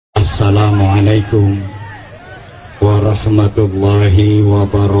Assalamualaikum warahmatullahi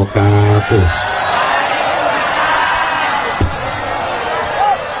wabarakatuh.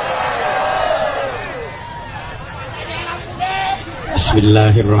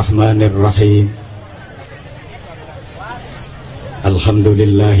 Bismillahirrahmanirrahim.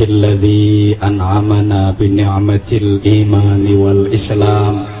 Alhamdulillahilladzi an'amana bi ni'matil imani wal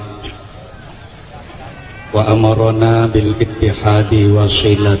islam wa amarna bil ittihadi wa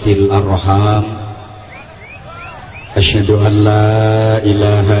silatil arham. Asyhadu an la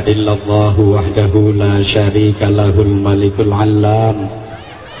ilaha illallah wahdahu la syarika lahul malikul alam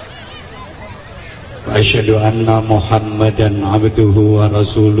wa asyhadu anna muhammadan abduhu wa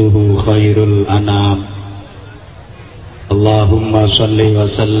rasuluhu khairul anam. Allahumma shalli wa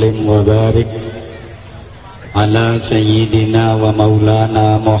sallim wa barik ala sayyidina wa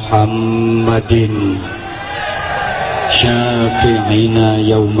maulana Muhammadin syafi'ina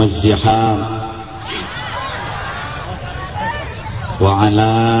yaumaz ziham wa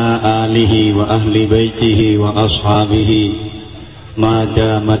ala alihi wa ahli baitihi wa ashabihi ma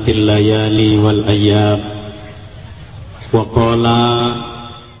damatil layali wal ayyam. Wa qala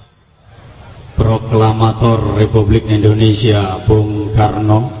Proklamator Republik Indonesia Bung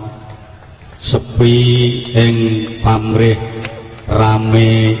Karno, sepi ing pamrih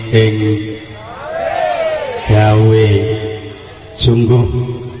rame ing gawe. Sungguh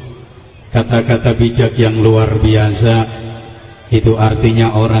kata-kata bijak yang luar biasa. Itu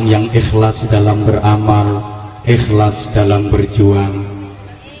artinya orang yang ikhlas dalam beramal, ikhlas dalam berjuang.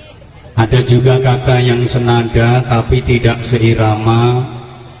 Ada juga kata yang senada tapi tidak seirama.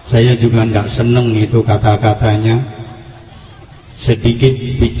 Saya juga tidak seneng itu kata-katanya.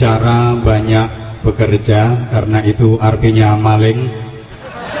 Sedikit bicara banyak bekerja, karena itu artinya maling.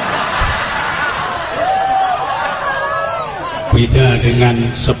 Beda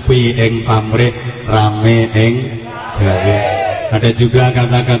dengan sepi ing pamrih rame ing gawe. Ada juga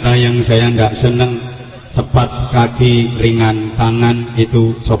kata-kata yang saya tidak seneng. Cepat kaki ringan tangan,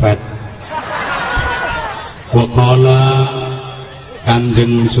 itu copet. Waqala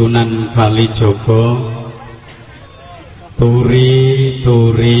Kanjeng Sunan Kalijaga, Turi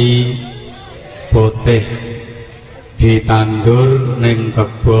Puteh ditandur ning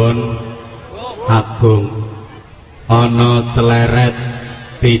kebon agung. Ana celeret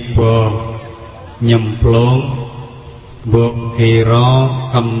tiba nyemplung, mbok kira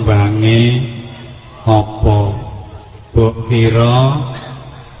kembange apa? Mbok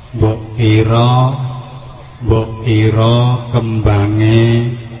kira kembange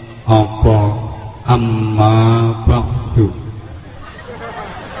apa? Amma ba'du.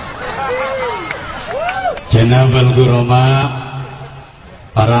 Janabal Gurama,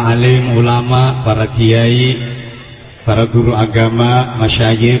 para alim ulama, para kiai, para guru agama,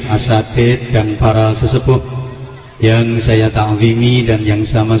 masyayikh, asatid, dan para sesepuh yang saya ta'zimi dan yang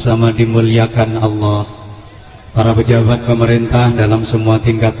sama-sama dimuliakan Allah. Para pejabat pemerintah dalam semua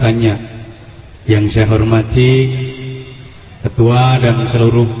tingkatannya yang saya hormati, ketua dan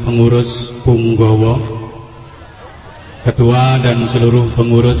seluruh pengurus Punggowo, ketua dan seluruh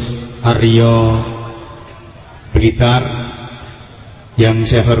pengurus Aryo Blitar yang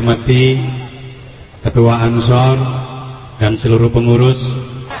saya hormati, ketua Ansor dan seluruh pengurus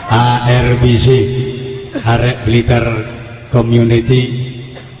ARBC, Arek Blitar Community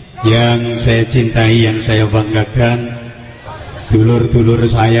yang saya cintai, yang saya banggakan, dulur-dulur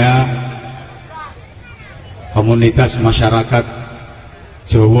saya, komunitas masyarakat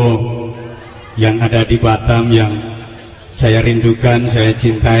Jawa yang ada di Batam yang saya rindukan, saya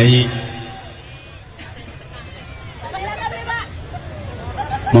cintai.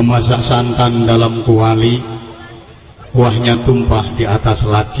 Memasak santan dalam kuali, kuahnya tumpah di atas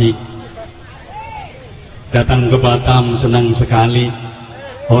laci. Datang ke Batam senang sekali,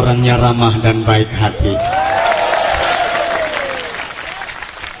 orangnya ramah dan baik hati.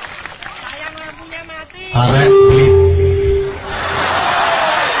 Arek blit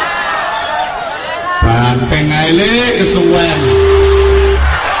banteng aile kesuwen.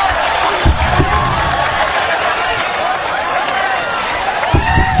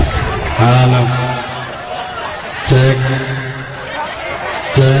 Halo, cek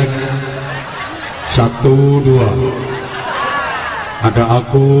 1 2. Ada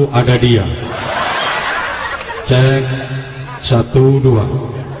aku, ada dia. Cek 1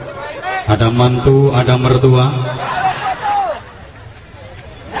 2. Ada mantu, ada mertua.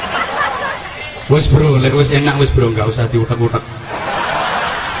 Wes bro, lek wes enak wes bro, nggak usah diutak-utak.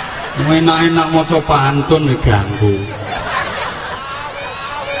 Enak-enak mau coba pantun ganggu.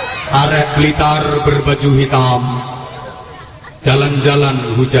 Arek Blitar berbaju hitam,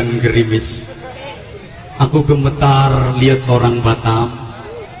 Jalan-jalan hujan gerimis, aku gemetar lihat orang Batam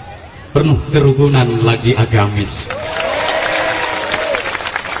penuh kerukunan lagi agamis.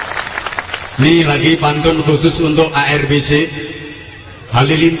 Ini lagi pantun khusus untuk ARBC.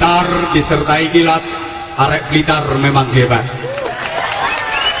 Halilintar disertai kilat, arek Blitar memang hebat.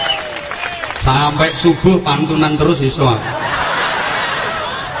 Sampai subuh pantunan terus iso.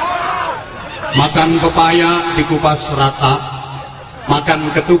 Makan pepaya dikupas rata,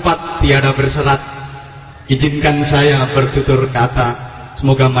 makan ketupat tiada berserat. Izinkan saya bertutur kata,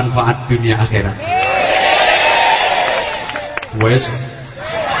 semoga manfaat dunia akhirat. Wes.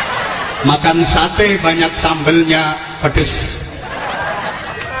 Makan sate banyak sambelnya pedes.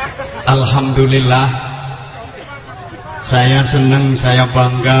 Alhamdulillah, saya senang, saya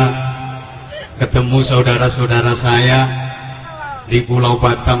bangga ketemu saudara-saudara saya di Pulau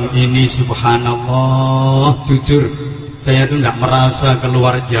Batam ini. Subhanallah, jujur saya tuh tidak merasa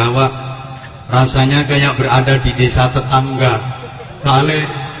keluar Jawa, rasanya kayak berada di desa tetangga. Soalnya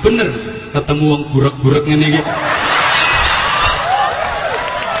bener ketemu wong burek-burek ini.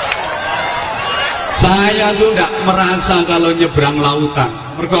 Saya tuh tidak merasa kalau nyebrang lautan,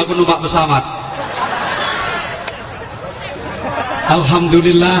 mergo aku numpak pesawat.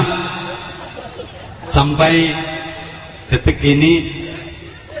 Alhamdulillah, sampai detik ini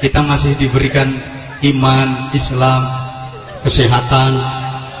kita masih diberikan iman, Islam, kesehatan,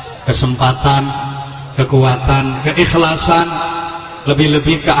 kesempatan, kekuatan, keikhlasan,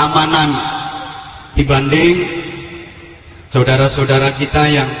 lebih-lebih keamanan dibanding saudara-saudara kita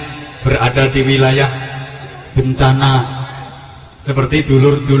yang berada di wilayah bencana seperti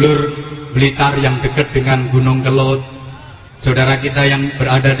dulur-dulur Blitar yang dekat dengan Gunung Kelut, saudara kita yang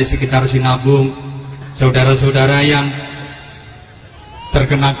berada di sekitar Sinabung, saudara-saudara yang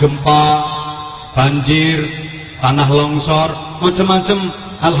terkena gempa, banjir, tanah longsor, macam-macam.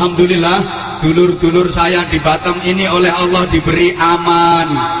 Alhamdulillah, dulur-dulur saya di Batam ini oleh Allah diberi aman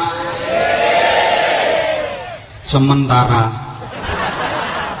sementara.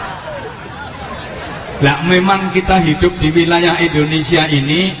 Nah, memang kita hidup di wilayah Indonesia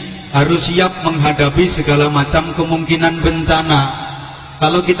ini harus siap menghadapi segala macam kemungkinan bencana.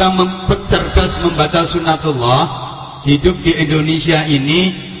 Kalau kita cerdas membaca sunatullah, hidup di Indonesia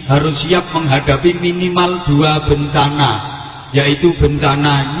ini harus siap menghadapi minimal 2 bencana, yaitu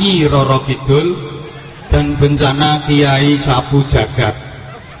bencana Nyi Roro Kidul dan bencana Kiai Sapu Jagat.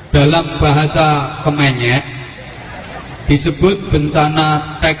 Dalam bahasa Kemenyek disebut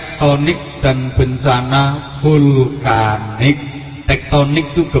bencana tektonik dan bencana vulkanik.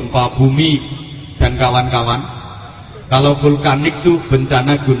 Tektonik itu gempa bumi dan kawan-kawan. Kalau vulkanik itu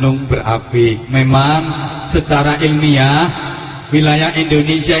bencana gunung berapi. Memang secara ilmiah wilayah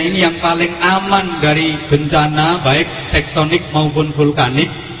Indonesia ini yang paling aman dari bencana baik tektonik maupun vulkanik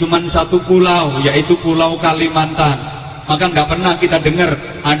cuman satu pulau, yaitu Pulau Kalimantan. Maka tidak pernah kita dengar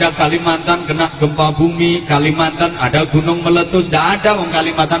ada Kalimantan kena gempa bumi, Kalimantan ada gunung meletus. Tidak ada, wong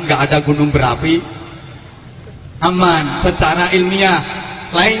Kalimantan nggak ada gunung berapi. Aman secara ilmiah.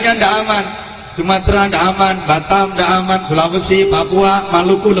 Lainnya tidak aman. Sumatera tidak aman, Batam tidak aman, Sulawesi, Papua,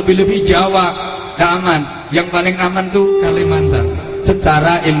 Maluku, lebih-lebih Jawa tidak aman. Yang paling aman tuh Kalimantan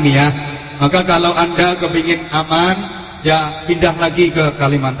secara ilmiah. Maka kalau Anda kepingin aman, ya pindah lagi ke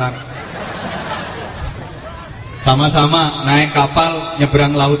Kalimantan. Sama-sama naik kapal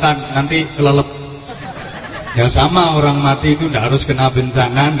nyebrang lautan, nanti kelelep. Ya sama, orang mati itu tidak harus kena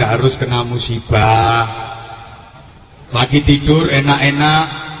bencana, tidak harus kena musibah. Lagi tidur enak-enak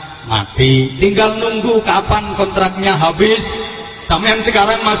mati, tinggal nunggu kapan kontraknya habis. Sampean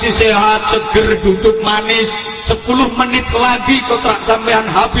sekarang masih sehat, seger, duduk manis, 10 menit lagi kontrak sampean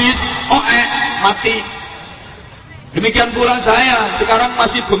habis, mati. Demikian pula saya sekarang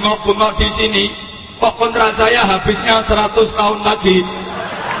masih bengok-bengok di sini. Kok kontrak saya habisnya 100 tahun lagi?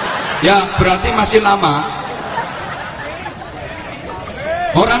 Ya berarti masih lama.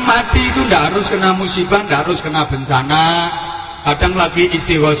 Orang mati itu tidak harus kena musibah, tidak harus kena bencana. Kadang lagi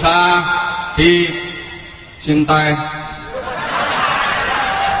istighosah di Sintai,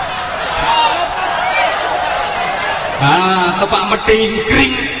 tepak meding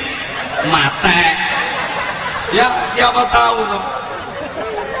kering mate. Ya siapa tahu loh.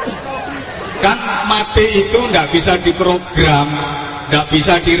 Kan mati itu tidak bisa diprogram, tidak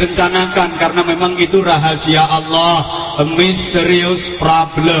bisa direncanakan, karena memang itu rahasia Allah, a mysterious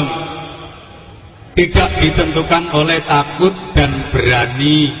problem. Tidak ditentukan oleh takut dan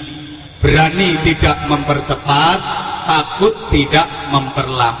berani. Berani tidak mempercepat, takut tidak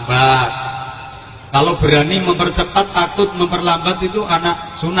memperlambat. Kalau berani mempercepat, takut memperlambat itu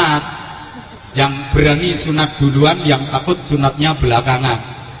anak sunat. Yang berani sunat duluan, yang takut sunatnya belakangan.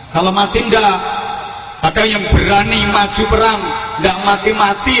 Kalau mati enggak. Ada yang berani maju perang, enggak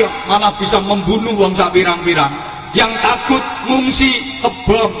mati-mati malah bisa membunuh wong sak pirang-pirang. Yang takut ngungsi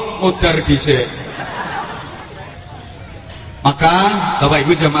kebom modar dhisik. Maka Bapak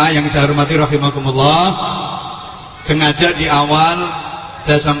Ibu jamaah yang saya hormati rahimakumullah, sengaja di awal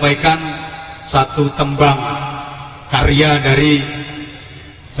saya sampaikan satu tembang karya dari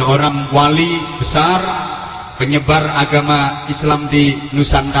seorang wali besar penyebar agama Islam di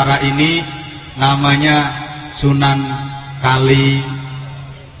Nusantara ini, namanya Sunan Kalijogo.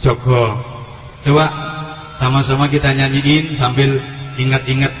 Coba sama-sama kita nyanyiin sambil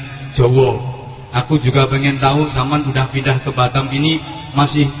ingat-ingat Jawa. Aku juga pengen tahu zaman udah pindah ke Batam ini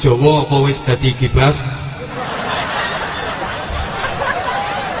masih Jawa apa wis dadi gibas?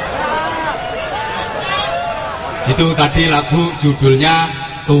 Itu tadi lagu judulnya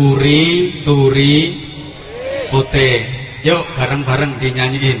Turi, Turi, Puteh. Yuk bareng-bareng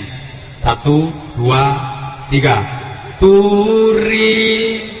dinyanyiin. 1, 2, 3. Turi,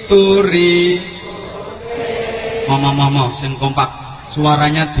 Turi. Mama, sing kompak.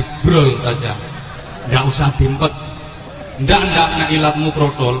 Suaranya dibrol saja. Nggak usah dimpet. Nggak ilatmu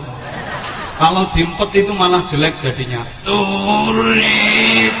protol. Kalau dimpet itu malah jelek jadinya.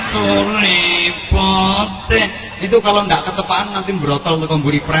 Turi, Turi, Puteh. Itu kalau nggak ketepaan nanti brotol atau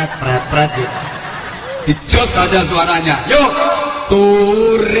mburi pret gitu. Dijos saja suaranya. Yuk.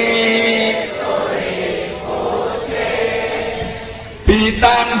 Turi, Turi, Puteh.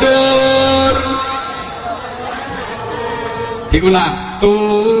 Ditandur. Diulang.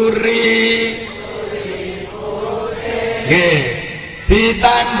 Turi, Turi, Puteh.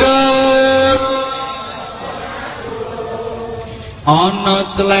 Ditandur.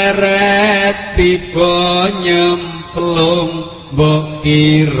 Ana cleret tiba nyemplung, mbok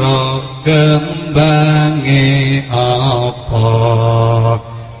kira kembange apa?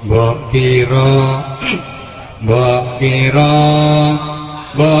 Mbok kira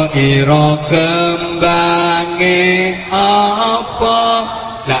kembange apa?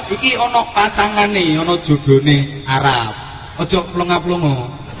 Lah iki ana pasangane, ana jodhone Arab. Aja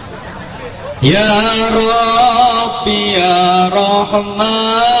plonga-plongo. Ya Rabbi ya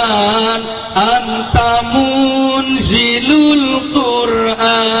Rahman, Anta munzilul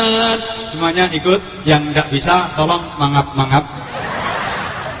Quran. Semuanya ikut, yang enggak bisa tolong mangap-mangap.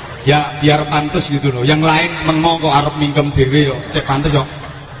 Ya biar pantes gitu loh. Yang lain mengo kok arep mingkem dhewe yo, cek pantes yo.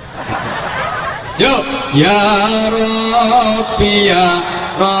 Yuk, ya Rabbi ya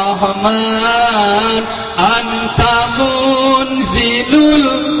Rahman, Anta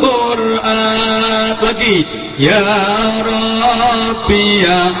munzilul Quran. Lagi, ya Rabbi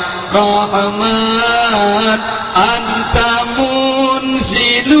ya Rahman, Anta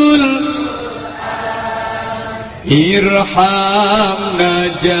munzilul irhamna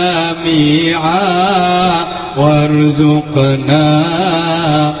jami'a warzuqna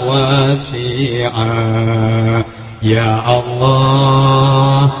wasi'a. Ya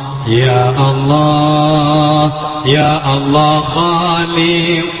Allah, ya Allah, ya Allah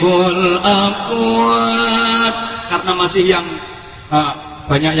khaliqul aqwat. Karena masih yang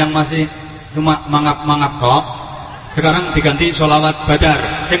banyak yang masih cuma mangap-mangap kok. Sekarang diganti sholawat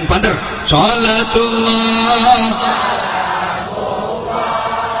badar. Sing bander. Sholatullah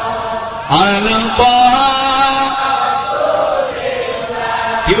ala Taha.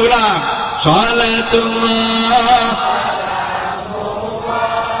 Diulang. Sholatullah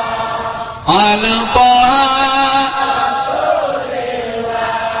ala Taha.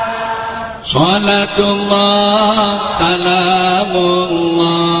 Sholatullah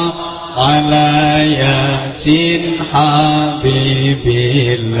salamullah ala Yasin Habibillah.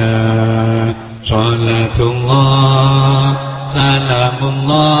 Sholatullah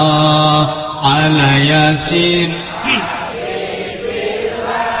salamullah ala Yasin Habibillah.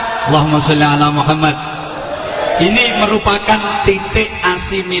 Allahumma sholli ala Muhammad. Ini merupakan titik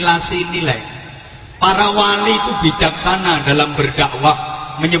asimilasi nilai. Para wali itu bijaksana dalam berdakwah,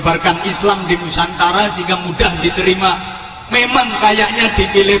 menyebarkan Islam di Nusantara sehingga mudah diterima. Memang kayaknya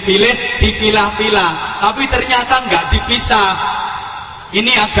dipilih-pilih, dipilah-pilah, tapi ternyata nggak dipisah.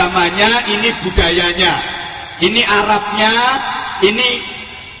 Ini agamanya, ini budayanya, ini Arabnya, ini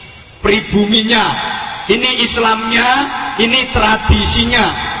pribuminya, ini Islamnya, ini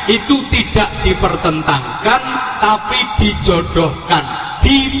tradisinya. Itu tidak dipertentangkan, tapi dijodohkan,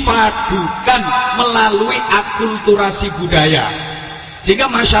 dipadukan melalui akulturasi budaya. Sehingga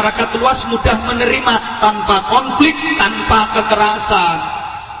masyarakat luas mudah menerima tanpa konflik, tanpa kekerasan.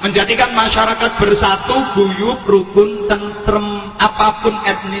 Menjadikan masyarakat bersatu, guyup, rukun, tentrem, apapun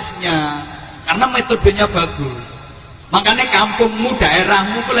etnisnya. karena metodenya bagus. Makanya kampungmu,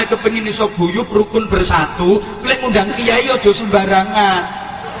 daerahmu kalau kepengin iso guyub rukun bersatu, kalau ngundang kiai ojo sembarangan,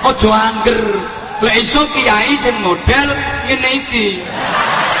 ojo angger. Kalau iso kiai sing model ngene iki.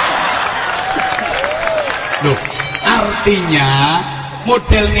 Loh, artinya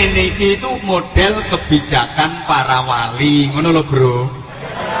model ngene iki itu model kebijakan para wali, ngono lho bro.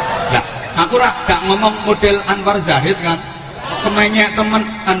 Nah, aku gak ngomong model Anwar Zahid kan. Kemenyek temen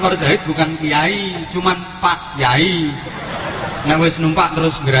Anwar Zahid bukan kiai, cuman Pak Yai. Nah wis numpak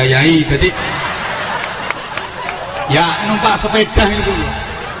terus ngerayai, jadi ya numpak sepeda itu.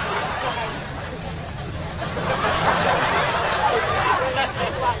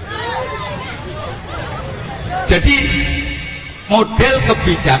 Jadi model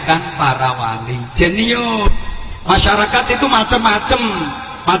kebijakan para wali jenius. Masyarakat itu macam-macam,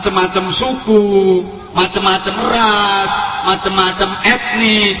 macam-macam suku, macam-macam ras, macam-macam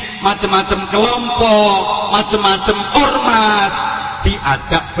etnis, macam-macam kelompok, macam-macam ormas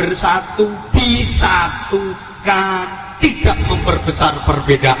diajak bersatu, disatukan, tidak memperbesar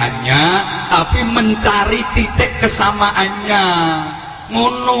perbedaannya, tapi mencari titik kesamaannya.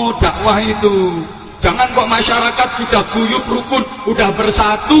 Ngono dakwah itu. Jangan kok masyarakat sudah guyub rukun, udah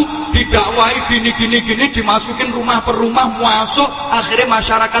bersatu, didakwai gini, dimasukin rumah per rumah, masuk, akhirnya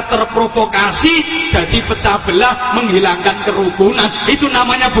masyarakat terprovokasi, jadi pecah belah, menghilangkan kerukunan. Itu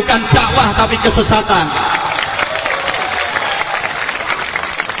namanya bukan dakwah, tapi kesesatan.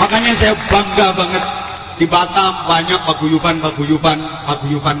 Makanya saya bangga banget di Batam banyak paguyuban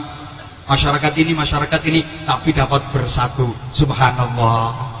masyarakat ini, tapi dapat bersatu.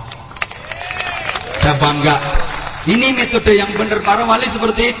 Subhanallah. Saya bangga. Ini metode yang benar, para wali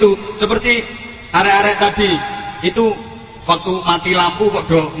seperti itu. Seperti arek-arek tadi itu waktu mati lampu kok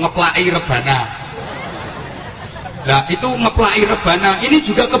do ngeplai rebana. Nah itu ngeplai rebana, ini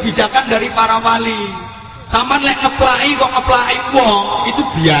juga kebijakan dari para wali. Sampeyan lek ngeplai kok ngeplai wong, itu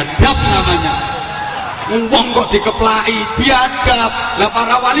biadab namanya. Wong kok dikeplai, biadab. Lah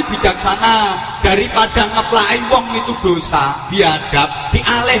para wali bijaksana, daripada ngeplai wong itu dosa, biadab,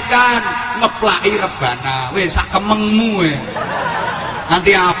 dialihkan ngeplai rebana. Wes sak kemengmu we.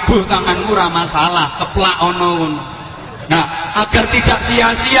 Nanti abuh tanganmu ora masalah, keplak ono. Nah, agar tidak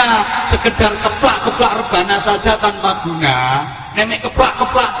sia-sia sekedar keplak-keplak rebana saja tanpa guna, nemek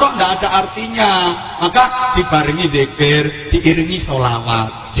keplak-keplak kok nggak ada artinya, maka dibarengi dzikir, diiringi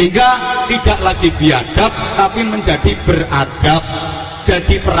sholawat, sehingga tidak lagi biadab tapi menjadi beradab,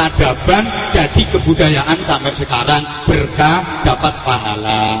 jadi peradaban, jadi kebudayaan sampai sekarang, berkah, dapat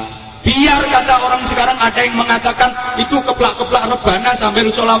pahala. Biar kata orang sekarang ada yang mengatakan itu keplak-keplak rebana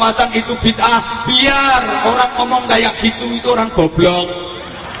sambil sholawatan itu bid'ah, biar orang ngomong kayak gitu, itu orang goblok.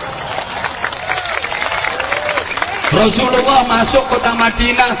 Rasulullah masuk kota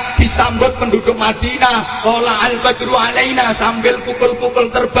Madinah, disambut penduduk Madinah, qala al-badru alaina, sambil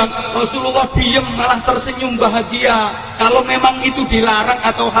pukul-pukul terbang. Rasulullah diem malah tersenyum bahagia. Kalau memang itu dilarang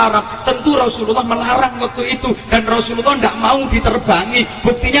atau haram, tentu Rasulullah melarang waktu itu, dan Rasulullah tidak mau diterbangi.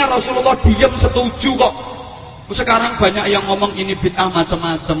 Buktinya Rasulullah diem setuju kok. Sekarang banyak yang ngomong ini bid'ah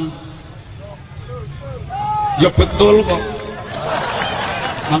macam-macam. Ya betul kok.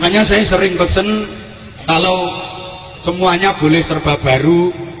 Makanya saya sering pesen kalau semuanya boleh serba baru,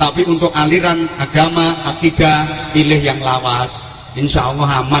 tapi untuk aliran agama, akidah, pilih yang lawas. Insya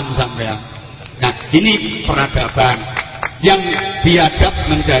Allah aman sampean. Nah, ini peradaban. Yang biadab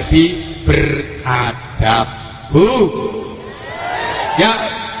menjadi beradab. Bu, ya,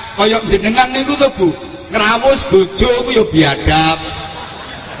 koyok jenengan niku to Bu, ngrawus bojo ku ya biadab.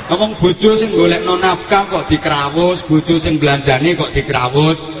 Ngomong bojo sing golekno nafkah kok dikrawus, bojo sing belanjane kok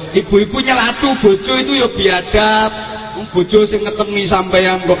dikrawus. Ibu-ibu nyelatu bojo itu ya biadab. Bojo sing ngetemi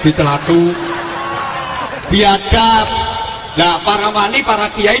sampeyan kok dicelatu, biadab. Lah para wali,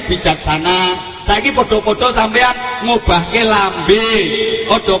 para kiai bijaksana. Saiki padha-padha sampeyan ngobahke lambe,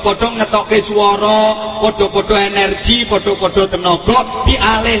 padha-padha ngetokke swara, padha-padha energi, padha-padha tenaga,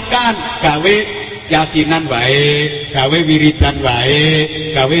 dialihkan gawe yasinan wae, gawe wiridan wae,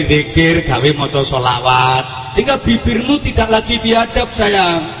 gawe zikir, gawe maca sholawat. Sehingga bibirmu tidak lagi biadab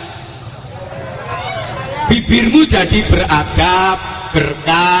sayang. Bibirmu jadi beradab,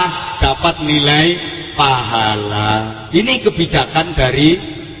 berkah, dapat nilai pahala. Ini kebijakan dari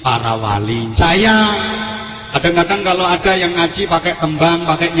para wali. Saya kadang-kadang kalau ada yang ngaji pakai tembang,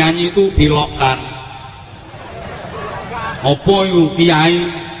 pakai nyanyi itu dilokkan. Opo yu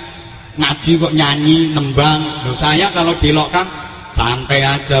kiai ngaji kok nyanyi, nembang. Loh, saya kalau dilokkan santai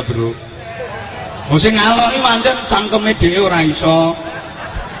aja bro. Mesti ngaloki pancen cangkeme dhewe ora iso.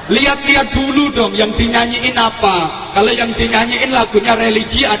 Lihat-lihat dulu dong yang dinyanyiin apa. Kalau yang dinyanyiin lagunya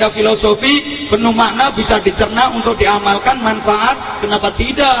religi, ada filosofi, penuh makna, bisa dicerna untuk diamalkan, manfaat, kenapa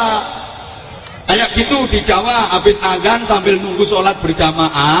tidak? Kayak gitu di Jawa, habis azan sambil nunggu sholat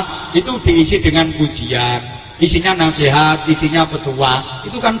berjamaah, itu diisi dengan pujian, isinya nasihat, isinya petua,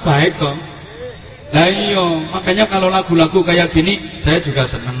 itu kan baik toh. Nah iya, makanya kalau lagu-lagu kayak gini saya juga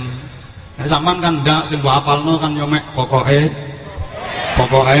seneng. Sampean kan ndak sing mbok hafalno kan yo mek pokoke.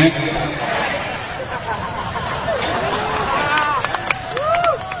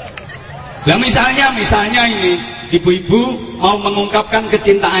 Lah misalnya ini ibu-ibu mau mengungkapkan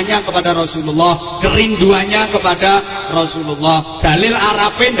kecintaannya kepada Rasulullah, kerinduannya kepada Rasulullah. Dalil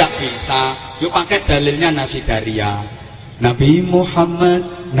Arabe ndak bisa. Yuk pakai dalilnya nasi daria. Nabi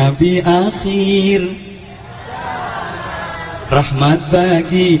Muhammad, Nabi akhir, rahmat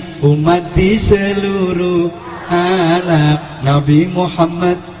bagi umat di seluruh alam. Nabi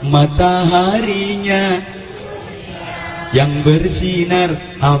Muhammad mataharinya yang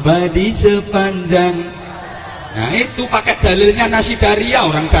bersinar abadi sepanjang. Nah itu pakai dalilnya nasi daria,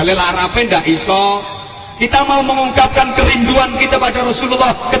 orang dalil Arabe ndak iso. Kita mau mengungkapkan kerinduan kita pada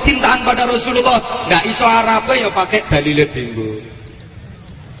Rasulullah, kecintaan pada Rasulullah, ndak iso Arabe ya pakai dalil timbul.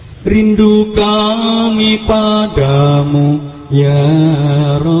 Rindu kami padamu ya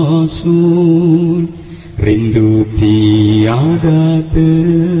Rasul, rindu tiada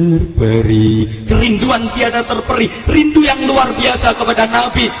terperi. Kerinduan tiada terperi, rindu yang luar biasa kepada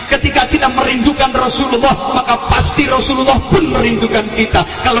Nabi. Ketika kita merindukan Rasulullah, maka pasti Rasulullah pun merindukan kita.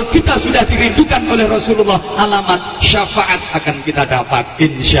 Kalau kita sudah dirindukan oleh Rasulullah, alamat syafaat akan kita dapat,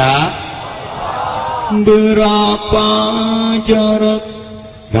 insya Allah. Berapa jarak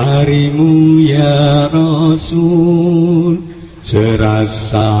darimu ya Rasul,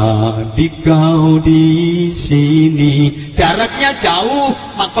 serasa di kau di sini. Jaraknya jauh,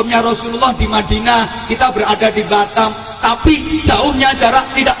 makamnya Rasulullah di Madinah, kita berada di Batam, tapi jauhnya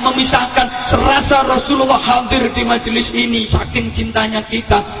jarak tidak memisahkan. Serasa Rasulullah hadir di majelis ini, saking cintanya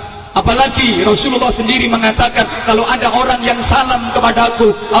kita. Apalagi Rasulullah sendiri mengatakan, kalau ada orang yang salam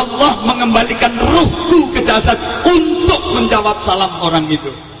kepadaku, Allah mengembalikan ruhku ke jasad untuk menjawab salam orang itu.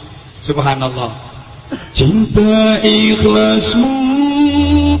 Subhanallah. Cinta ikhlasmu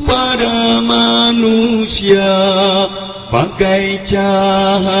pada manusia bagai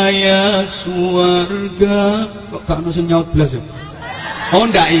cahaya surga. Kok gak ono sing nyaut blas ya? Oh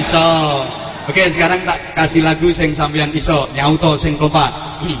ndak iso. Oke, sekarang tak kasih lagu sing sampeyan iso nyauto sing kompak.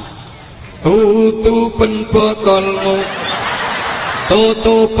 Tutupen botolmu,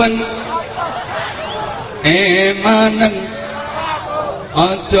 tutupen emanen,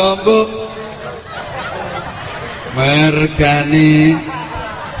 aja mbok mergane.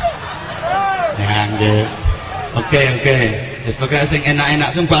 Ya nggih. Oke. Wis pokoke sing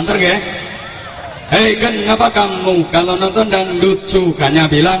enak-enak sing banter nggih. Hei, kenapa kamu kalau nonton dangdut sukanya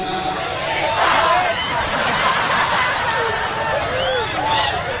bilang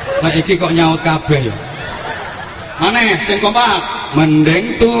nah iki kok nyaut kabeh ya. Maneh sing kompak,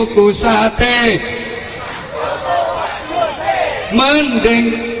 mending tuku sate, mending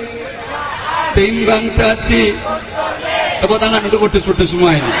timbang dadi. Tepuk tangan untuk wedhus-wedhus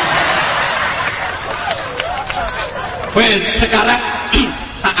semua ini. Wes, sekarang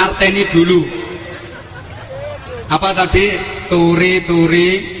tak arteni dulu. Apa tadi? Turi.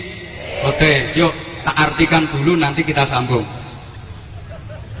 Oke, yuk tak artikan dulu, nanti kita sambung.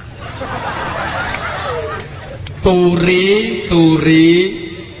 Turi.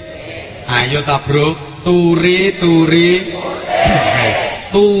 Ayo tabruk. Turi.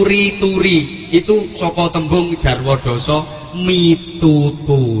 Turi itu saka tembung jarwa dasa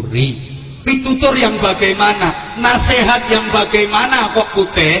mituturi. Pitutur yang bagaimana? Nasihat yang bagaimana kok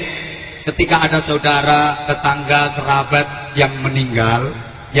Puteh? Ketika ada saudara, tetangga, kerabat yang meninggal,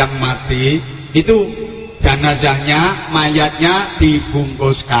 yang mati, itu jenazahnya, mayatnya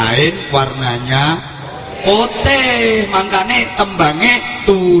dibungkus kain warnanya putih, makanya tembangnya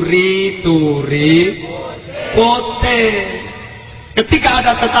turi putih. Ketika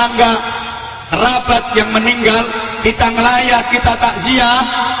ada tetangga, kerabat yang meninggal, kita ngelayat, kita takziah,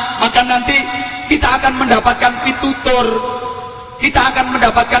 maka nanti kita akan mendapatkan pitutur, kita akan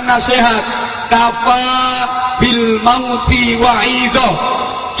mendapatkan nasihat. Kafa bil mauti wa'idho,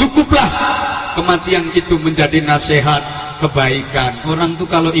 cukuplah kematian itu menjadi nasihat kebaikan. Orang tuh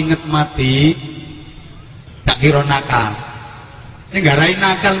kalau ingat mati tak kira nakal. Sing garai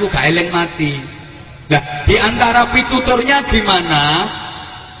nakal ku gak eling mati. Nah, di antara pituturnya gimana?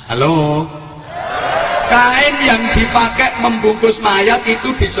 Halo. Kain yang dipakai membungkus mayat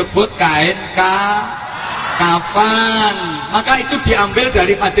itu disebut kain kafan. Maka itu diambil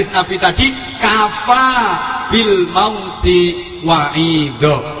dari hadis Nabi tadi, kafa bil mauti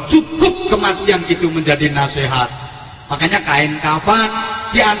wa'idho. Cukup kematian itu menjadi nasihat. Makanya kain kafan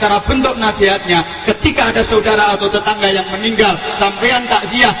di antara bentuk nasihatnya, ketika ada saudara atau tetangga yang meninggal, sampean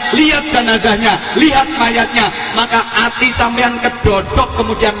takziah, lihat jenazahnya, lihat mayatnya, maka hati sampean kedodok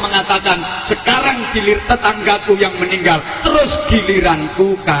kemudian mengatakan, sekarang gilir tetanggaku yang meninggal, terus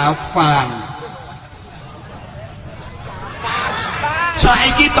giliranku kafan.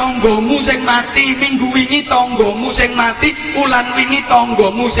 Saiki tanggamu sing mati, minggu wingi tanggamu sing mati, ulan wingi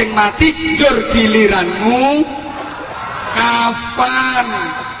tanggamu sing mati, njur giliranmu kafan.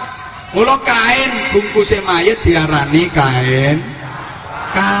 Mula kain bungkuse mayit diarani kain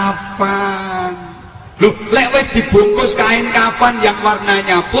kafan. Loh, lek wis dibungkus kain kafan yang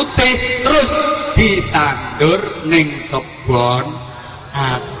warnanya putih, terus ditandur ning kebon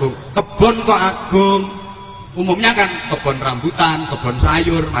agung. Kebon kok agung? Umumnya kan kebon rambutan, kebon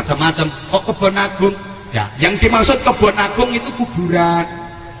sayur, macam-macam. Kok kebon agung? Ya, yang dimaksud kebon agung itu kuburan.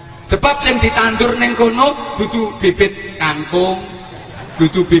 Sebab yang ditandur ning kono dudu bibit kangkung,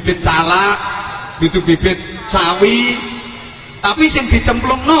 dudu bibit salak, dudu bibit sawi, tapi sing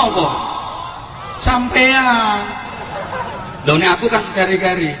dicemplungno apa? Sampean. Lho nek aku kan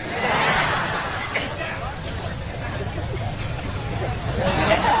kari-kari.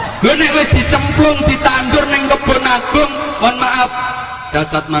 Lho nek wis dicemplung, ditandur ning kebon agung, mohon maaf,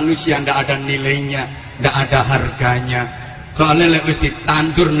 jasad manusia ndak ada nilainya, ndak ada harganya. Soalnya lek wis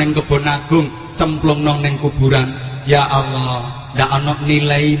ditandur ning kebon agung, cemplung nang ning kuburan, ya Allah, ndak ana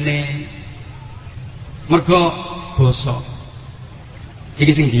nilaine. Mergo bosok.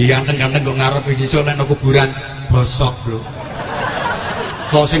 Iki sing ganteng-ganteng kok ngarep iki iso nang kuburan bosok lho.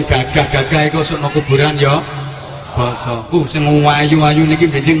 Kok sing gagah-gagah iku sok nang kuburan ya bosok. Sing ayu-ayu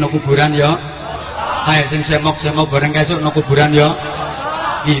niki benjing nang kuburan ya. Ae sing semok-semok bareng kae sok nang kuburan ya.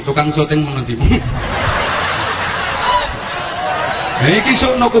 Iki tukang syuting ngono ndi. Iki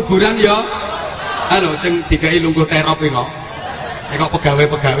sok no kuburan ya. Halo sing digawe lungguh terop iki kok. Iki kok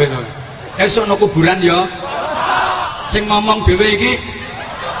pegawe-pegawe to. Esuk no kuburan ya. Sing ngomong dhewe iki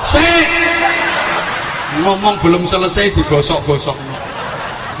sik. Ngomong belum selesai digosok-gosok.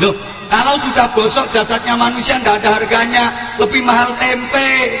 Loh, kalau sudah gosok jasadnya manusia enggak ada harganya, lebih mahal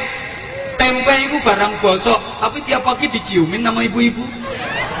tempe. Tempe itu barang bosok, tapi tiap pagi diciumin sama ibu-ibu.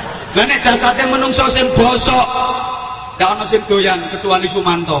 Lah nek jasade menungso sing bosok, ndak ono sing doyan kecuali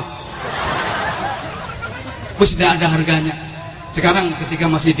Sumanto. Wis ndak ada harganya. Sekarang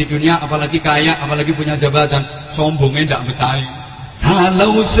ketika masih di dunia, apalagi kaya, apalagi punya jabatan, sombongnya ndak betahi.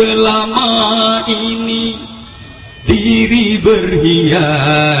 Kalau selama ini diri berhiaskan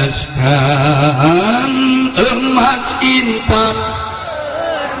emas intan,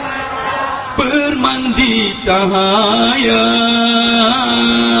 bermandi cahaya,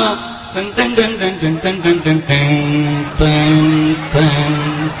 teng teng teng teng teng teng teng teng teng teng.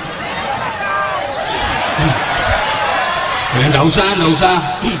 Nggak usah.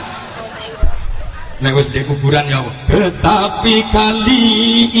 Nek wis di kuburan ya. Tetapi kali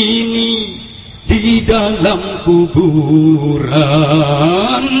ini di dalam kuburan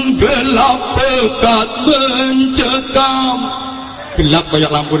gelap pekat mencekam, gelap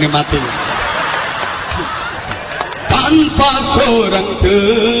kayak lampunya mati. Tanpa seorang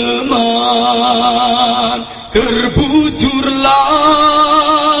teman terbujurlah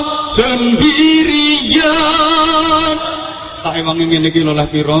sendirian. Tak emang ingin iki oleh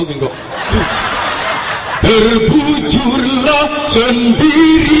piro kok. Terbujurlah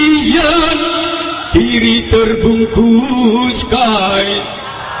sendirian, diri terbungkus kain.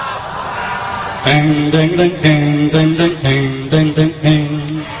 Teng teng teng teng teng teng teng teng teng.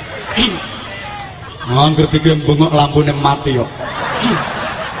 Angger tiga bengok lampune mati kok.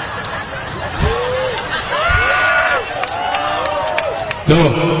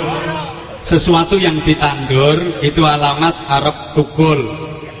 Loh, sesuatu yang ditandur itu alamat arep tukul,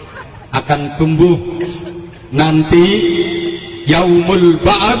 akan tumbuh nanti yaumul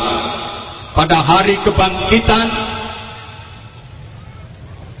ba'ats, pada hari kebangkitan.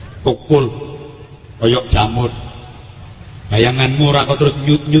 Tukul koyok jamur, bayanganmu ora kok terus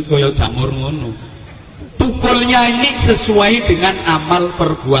nyut-nyut koyok jamur ngono. Tukulnya ini sesuai dengan amal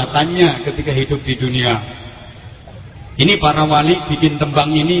perbuatannya ketika hidup di dunia. Ini para wali bikin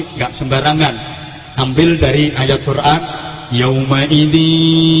tembang ini gak sembarangan, ambil dari ayat Quran. Yauma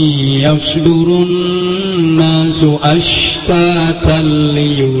idzi yasdurun nasu ashtatan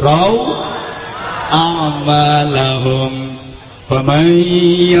liyuraw a'malahum faman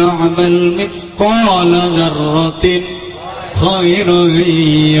ya'mal mithqala dzarratin khairan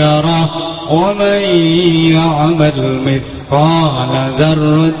yarah wa man ya'mal mithqala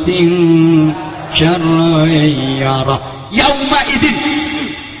dzarratin syarra yara. Yauma idzin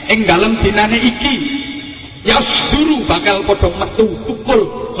ing dalem dinane iki yasduru bakal padha metu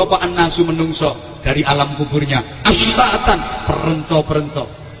tukul sapa annasu menungso dari alam kuburnya ashtatan perenco-perenco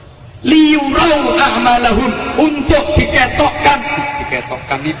liyurau a'malahum untuk diketokkan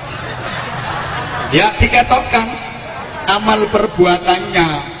nih ya, diketokkan amal perbuatannya.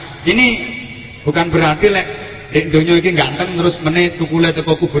 Ini bukan berarti lek di dunia ini ganteng terus meneh tukule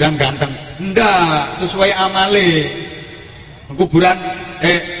teko kuburan ganteng. Ndak, sesuai amale. Kuburan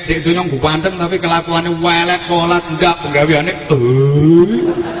di dunia ganteng tapi kelakuannya welek, salat ndak, penggaweane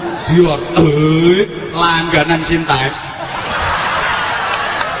biar langganan cinta.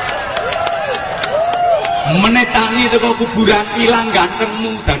 Menetani teko kuburan ilang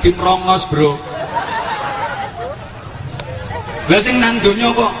gantengmu dadi merongos, Bro. Lah sing nang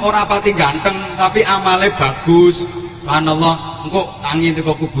donya kok ora pati ganteng tapi amale bagus. Subhanallah, engko tangi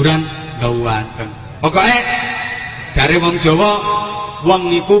teko kuburan ganteng. Pokoke dari wong Jawa,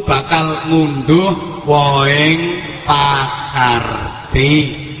 wong iku bakal ngunduh woing pakarti.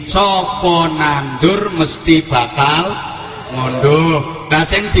 Sapa nandur mesti bakal ngunduh. Nah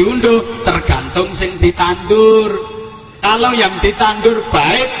sing diunduh tergantung sing ditandur. Kalau yang ditandur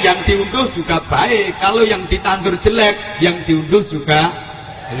baik, yang diunduh juga baik. Kalau yang ditandur jelek, yang diunduh juga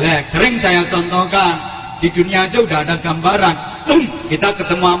jelek. Sering saya contohkan, di dunia aja udah ada gambaran. Kita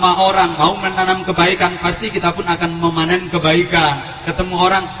ketemu sama orang, mau menanam kebaikan, pasti kita pun akan memanen kebaikan. Ketemu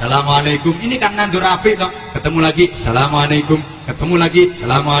orang, assalamualaikum, ini kan nandur apik toh. Ketemu lagi, assalamualaikum. Ketemu lagi,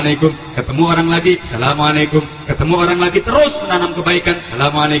 assalamualaikum. Ketemu orang lagi, assalamualaikum. Ketemu orang lagi, terus menanam kebaikan,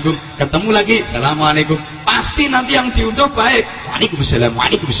 assalamualaikum. Ketemu lagi, assalamualaikum. Pasti nanti yang diunduh baik. Waalaikumsalam,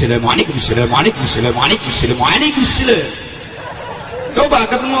 waalaikumsalam, waalaikumsalam, waalaikumsalam, waalaikumsalam, waalaikumsalam. Coba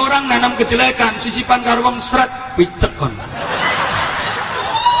ketemu orang nanam kejelekan, sisipan karo wong sret, picek kon.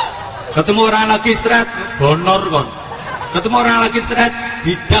 Ketemu orang lagi sret, bonor kon. Ketemu orang lagi sret,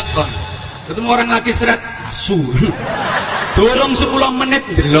 bidak kon. Ketemu orang lagi sret, asu. Dorong 10 menit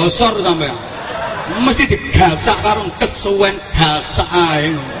delosor sampean. Mesti digasak karo kesuwen gasak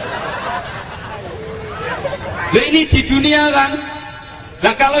ae. Lah ini di dunia kan.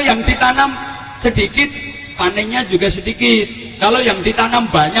 Lah kalau yang ditanam sedikit, panennya juga sedikit. Kalau yang ditanam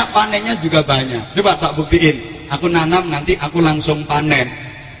banyak, panennya juga banyak. Coba tak buktiin. Aku nanam, nanti aku langsung panen.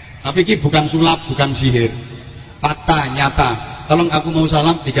 Tapi ini bukan sulap, bukan sihir. Fakta, nyata. Tolong aku mau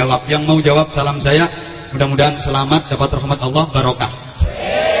salam, dijawab. Yang mau jawab salam saya, mudah-mudahan selamat, dapat rahmat Allah, barokah.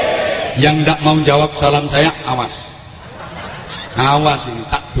 Yang tidak mau jawab salam saya, awas. Awas ini,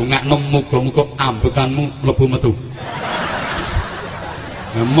 tak dongakno muga-muga ambekanmu mlebu metu.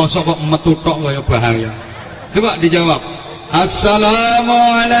 Mosok kok metu tok kaya bahaya. Coba dijawab.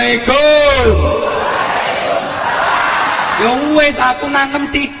 Assalamualaikum. Ya wis aku nanam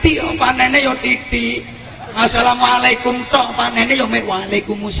titik panene ya titik. Assalamualaikum tok panene ya mek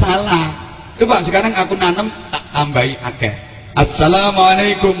waalaikumsalam. Coba sekarang aku nanam tak tambahi akeh.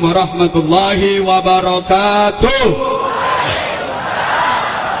 Assalamualaikum warahmatullahi wabarakatuh.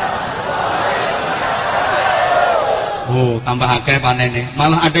 Oh, tambah akeh panene.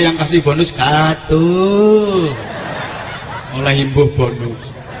 Malah ada yang kasih bonus katuh. Oleh imbuh bonus.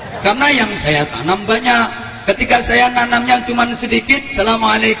 Karena yang saya tanam banyak. Ketika saya nanamnya cuma sedikit,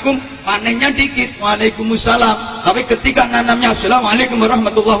 assalamualaikum, panennya dikit, waalaikumsalam. Tapi ketika nanamnya assalamualaikum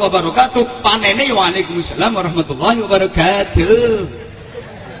warahmatullahi wabarakatuh, panennya waalaikumsalam warahmatullahi wabarakatuh.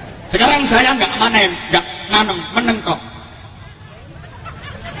 Sekarang saya nggak manen, nggak nanam, meneng kok.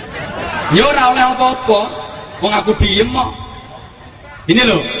 Ya ora oleh apa-apa, wong aku diem kok. Ini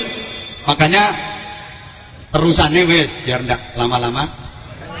loh, makanya terusannya wes biar ndak lama-lama.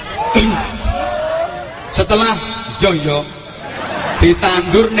 Setelah joyo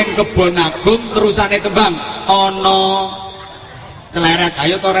ditandur ning kebon agung, terusane tembang ono celeret.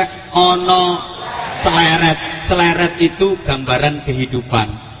 Ayo torek, ono celeret. Celeret itu gambaran kehidupan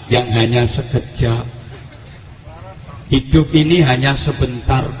yang hanya sekejap. Hidup ini hanya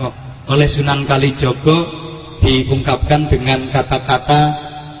sebentar kok. Oleh Sunan Kalijogo diungkapkan dengan kata-kata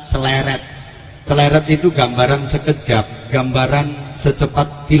celeret. Celeret itu gambaran sekejap, gambaran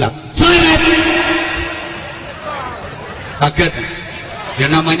secepat kilat. Celeret. Kaget. Ya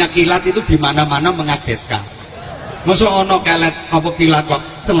namanya kilat itu di mana-mana mengagetkan. Masa ono kelet apa kilat kok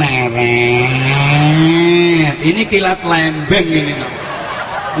celeret. Ini kilat lembeng ini.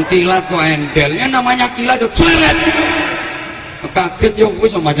 Kilat kok endelnya namanya kilat itu celeret. Kaget ya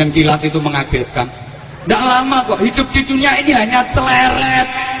wis semacam kilat itu mengagetkan. Tidak lama kok hidup di dunia ini hanya celeret.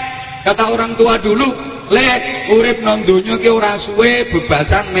 Kata orang tua dulu, lek urip nang donya ki ora suwe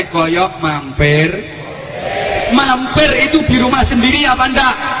bebasan mek koyok mampir. Mampir itu di rumah sendiri apa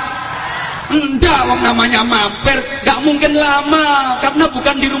ndak? Enggak, wong namanya mampir nggak mungkin lama, karena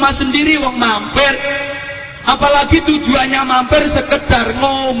bukan di rumah sendiri wong mampir. Apalagi tujuannya mampir sekedar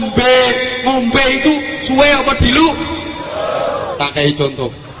ngombe. Ngombe itu suwe apa dilu? Tak kayak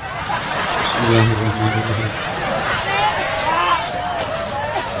contoh. Bismillahirrahmanirrahim.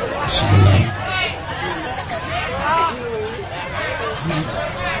 Bismillah.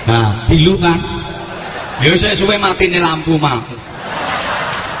 Nah, dilu kan? Ya saya suwe mati nih lampu mah.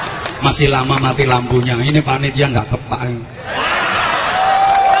 Masih lama mati lampunya. Ini panitia nggak tepat.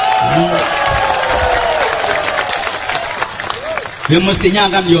 Ya mestinya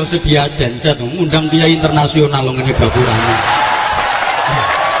kan yo sedia genset, ngundang dia internasional ngene baburannya.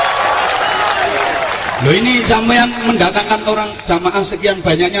 Loh ini sampean mendatangkan orang jamaah sekian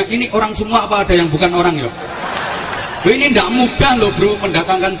banyaknya, ini orang semua apa ada yang bukan orang ya? Loh ini ndak mudah loh bro,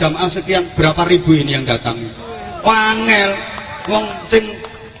 mendatangkan jamaah sekian, berapa ribu ini yang datang. Wangel, wong sing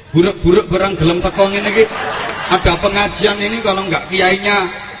buruk-buruk barang gelem teko ngene iki. Ada pengajian ini kalau nggak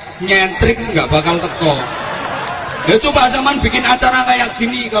kiainya nyentrik nggak bakal teko. Ya coba zaman bikin acara kayak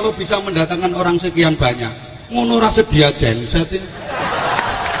gini kalau bisa mendatangkan orang sekian banyak. Ngono ra sedia genset ini.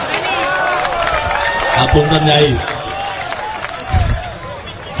 Apunten Yai.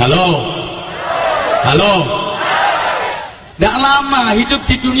 Halo. Halo. Nggak lama hidup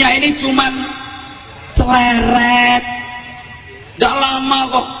di dunia ini cuman celeret. Nggak lama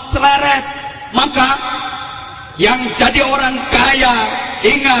kok celeret. Maka yang jadi orang kaya,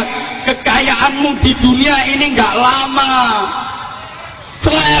 ingat, kekayaanmu di dunia ini nggak lama,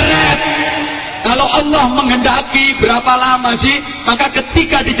 celeret. Kalau Allah menghendaki berapa lama sih? Maka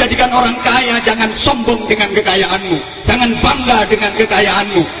ketika dijadikan orang kaya, jangan sombong dengan kekayaanmu, jangan bangga dengan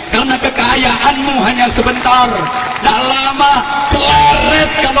kekayaanmu, karena kekayaanmu hanya sebentar, nggak lama, celeret.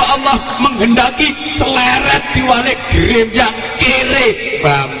 Kalau Allah menghendaki, celeret diwalik grim yang kere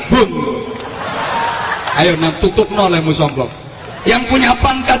bambun. Ayo nang tutup nolemu sombong. Yang punya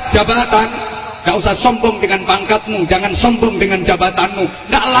pangkat jabatan, gak usah sombong dengan pangkatmu, jangan sombong dengan jabatanmu.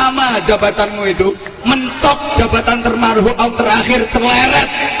 Gak lama jabatanmu itu, mentok jabatan termarhum atau terakhir celeret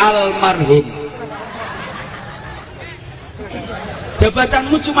almarhum.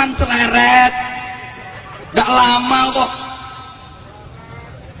 Jabatanmu cuman celeret, gak lama kok.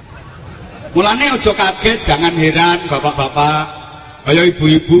 Mulane ojo kaget, jangan heran bapak-bapak. Kaya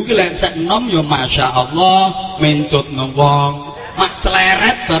ibu-ibu ki lek sek enom ya masyaallah mencutno wong. Mak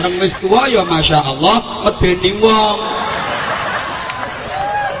celeret bareng wis tuwa ya masyaallah medeni wong.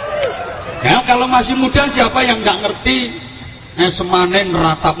 Ya kalau masih muda siapa yang enggak ngerti semane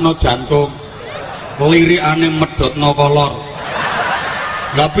nratapno jantung. Lirikane medhotno kolor.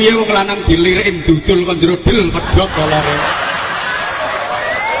 Lah piye wong lanang dilirikin dudul kon jero del medhot kolore.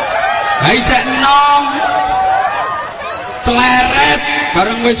 Ha isek enom celeret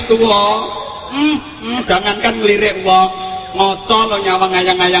bareng wis tuwa. Jangankan ngelirik wong, ngoco lo nyawang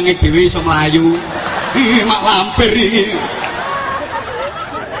ayang-ayange dhewe iso mlayu. Mak lampir iki.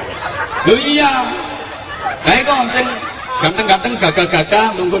 Lho iya. Lah iku sing ganteng-ganteng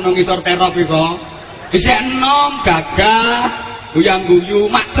gagah-gagah lungguh nang ngisor terop iku. Isih enom gagah, guyang-guyu,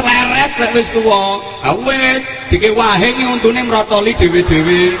 mak celeret lek wis tuwa. Ha wis dikewahe iki untune mrotoli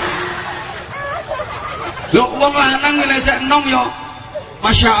dhewe-dhewe. Lho wong lanang nek sek enom ya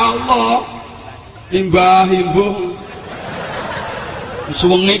masyaallah imbah imbuh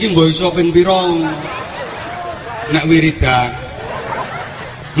suwengi iki mbok iso ping pira nek wiridan.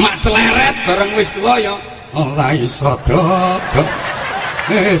 Mak celeret bareng wis tuwa ya ora iso dodok.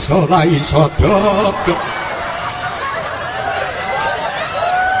 Ora iso dodok.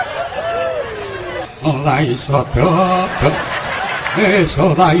 Ora iso dodok.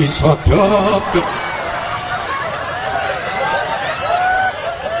 Ora iso dodok.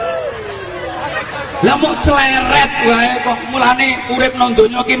 Lah mau celeret wae kok mulane urip nang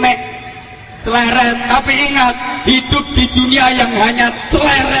donya ki mek celeret. Tapi ingat, hidup di dunia yang hanya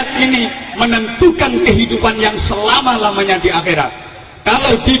celeret ini menentukan kehidupan yang selama-lamanya di akhirat.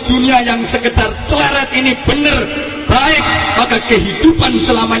 Kalau di dunia yang sekedar celeret ini benar baik, maka kehidupan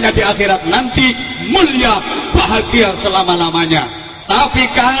selamanya di akhirat nanti mulia, bahagia selama-lamanya. Tapi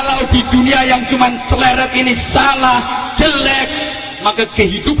kalau di dunia yang cuma celeret ini salah, jelek, maka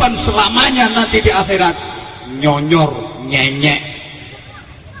kehidupan selamanya nanti di akhirat nyonyor, nyenyek.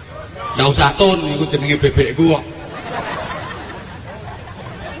 Nggak usah ton, itu jenenge bebekku kok.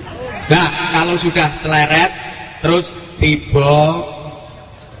 Nah, kalau sudah celeret, terus tiba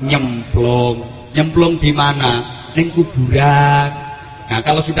nyemplung. Nyemplung di mana? Ning kuburan. Nah,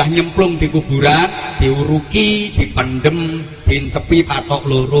 kalau sudah nyemplung di kuburan, diuruki, dipendem, dincepi patok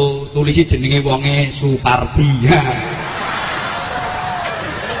loro, tulisi jenenge wonge Supardi.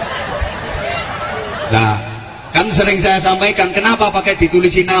 Kan sering saya sampaikan, kenapa pakai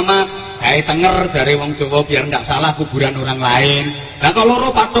ditulisin nama? Kayak tenger dari wong Jawa biar ndak salah kuburan orang lain. Nah kalau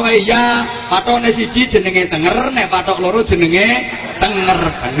loro patok iya, patokne siji jenenge tenger, nek patok loro jenenge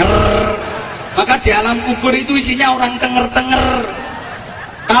tenger. Maka di alam kubur itu isinya orang tenger.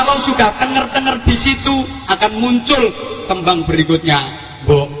 Kalau sudah tenger di situ akan muncul kembang berikutnya.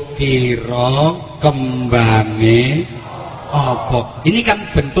 Mbok kira kembange apa? Ini kan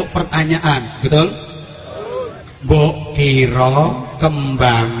bentuk pertanyaan, betul? Mbok kira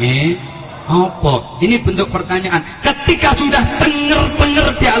kembange apa? Ini bentuk pertanyaan. Ketika sudah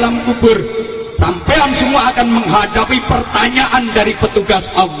tenger di alam kubur, sampean semua akan menghadapi pertanyaan dari petugas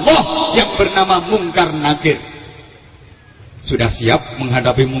Allah yang bernama Mungkar Nakir. Sudah siap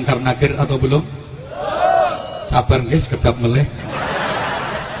menghadapi Mungkar Nakir atau belum? Sabar guys, kedap meleh.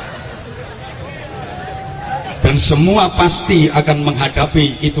 Dan semua pasti akan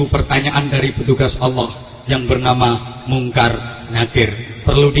menghadapi itu pertanyaan dari petugas Allah yang bernama Mungkar Nakir.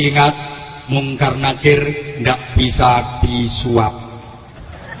 Perlu diingat, Mungkar Nakir tidak bisa disuap.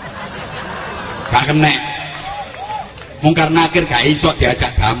 Gak kena. Mungkar Nakir gak iso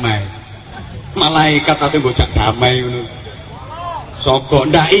diajak damai. Malaikat tapi bocah damai ngono. Sapa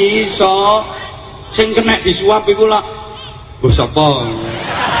ndak iso. Sing kena disuap iku lak mbok sapa.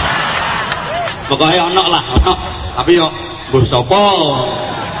 Pokoke ana lah, ana. Tapi yo mbok sapa.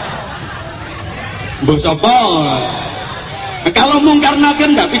 Mbok sapa? Kalau Mungkar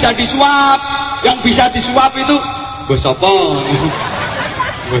Nakir nggak bisa disuap, yang bisa disuap itu mbok sapa?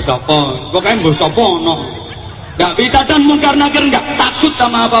 Mbok sapa? Pokoknya mbok sapa no. Nggak bisa, dan Mungkar Nakir nggak takut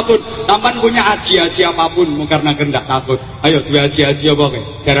sama apapun. Sampan punya haji apapun, Mungkar Nakir nggak takut. Ayo dua haji apa kayak?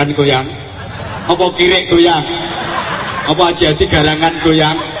 Garan goyang? Apa kirik goyang? Apa haji garangan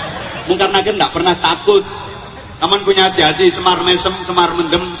goyang? Mungkar Nakir nggak pernah takut. Sampan punya haji semar mesem, semar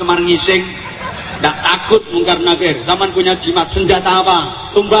mendem, semar ngising. Tidak takut Mungkar Nakir. Taman punya jimat senjata apa?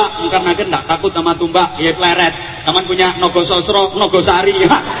 Tumbak. Mungkar Nakir tidak takut sama tumbak. Ya pleret. Taman punya nogo sosro, nogo sari.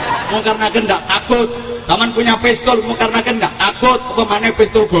 Mungkar Nakir tidak takut. Taman punya pistol. Mungkar Nakir tidak takut. Apa mana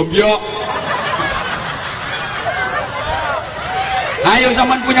pistol gombyok? Ayo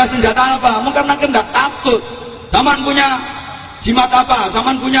taman punya senjata apa? Mungkar Nakir tidak takut. Taman punya jimat apa?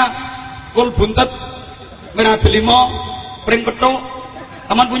 Taman punya kul buntet, merah delimo, pring petuk.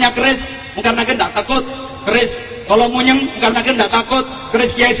 Taman punya keris. Mungkar Nakir tidak takut. Keris kalau munyeng Mungkar Nakir tidak takut.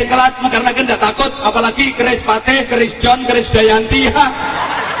 Keris Kiai Sengkelat Mungkar Nakir tidak takut. Apalagi keris Puteh, keris John, keris Dayanti.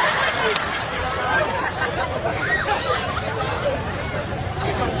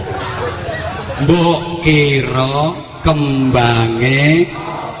 Mbok kira kembange.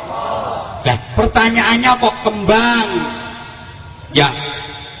 Nah, pertanyaannya kok kembang? Ya,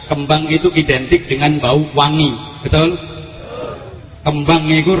 kembang itu identik dengan bau wangi, betul? Kembang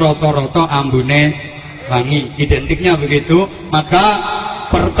itu roto-roto ambune wangi, identiknya begitu. Maka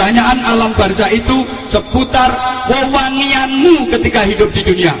pertanyaan alam barzah itu seputar wewangianmu ketika hidup di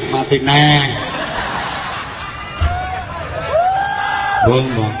dunia. Mati neh.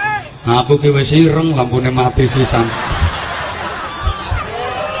 Bombong. Aku ki wis ireng lampune mati sisan.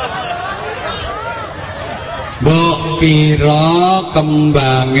 Mbok kira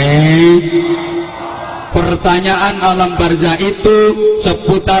kembange. Pertanyaan alam barzah itu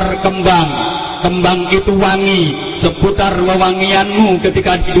seputar kembang. Kembang itu wangi, seputar wewangianmu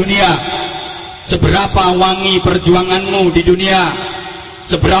ketika di dunia. Seberapa wangi perjuanganmu di dunia?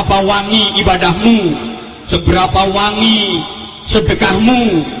 Seberapa wangi ibadahmu? Seberapa wangi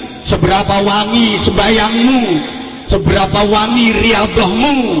sedekahmu? Seberapa wangi sembayangmu? Seberapa wangi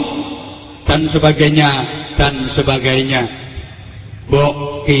riyadhahmu? Dan sebagainya.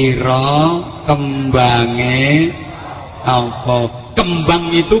 Mbok kira kembange apa?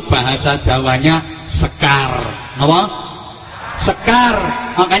 Kembang itu bahasa Jawanya sekar. Apa? Sekar.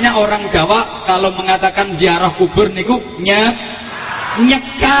 Makanya orang Jawa kalau mengatakan ziarah kubur niku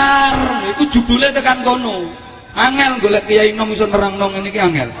nyekar. Itu judulnya tekan kono. Angel golek kiai nom iso nerangno ngene iki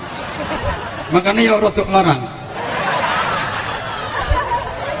angel. Makanya ya rada larang.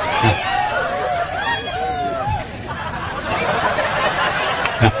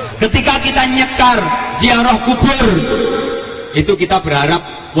 Ketika kita nyekar ziarah kubur, itu kita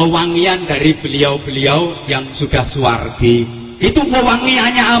berharap wewangian dari beliau-beliau yang sudah suwargi. Itu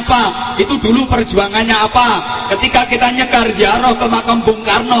wewangiannya apa? Itu dulu perjuangannya apa? Ketika kita nyekar ziarah ke makam Bung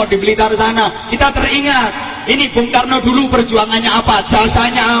Karno di Blitar sana, kita teringat, ini Bung Karno dulu perjuangannya apa?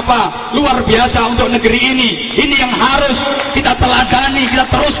 Jasanya apa? Luar biasa untuk negeri ini. Ini yang harus kita teladani, kita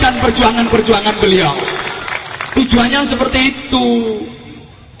teruskan perjuangan-perjuangan beliau. Tujuannya seperti itu.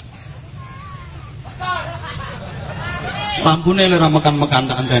 Lampune lera mekan-mekan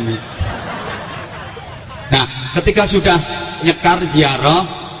tak andani. Nah, ketika sudah nyekar ziarah,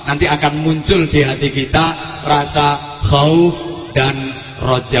 nanti akan muncul di hati kita rasa khauf dan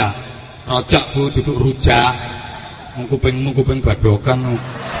roja. Roja Bu, duduk rujak. Mengkuping badokan.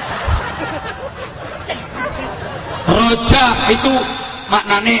 Roja itu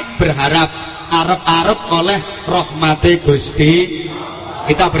maknane berharap, arep-arep oleh rahmate Gusti.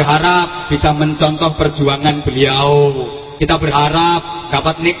 Kita berharap bisa mencontoh perjuangan beliau. Kita berharap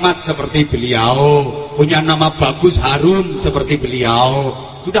dapat nikmat seperti beliau, punya nama bagus harum seperti beliau.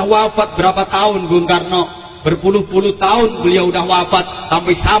 Sudah wafat berapa tahun Bung Karno? Berpuluh-puluh tahun beliau udah wafat,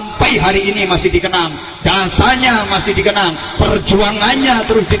 tapi sampai hari ini masih dikenang. Jasanya masih dikenang, perjuangannya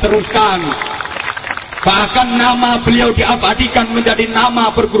terus diteruskan. Bahkan nama beliau diabadikan menjadi nama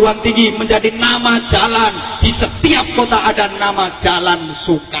perguruan tinggi, menjadi nama jalan. Di setiap kota ada nama Jalan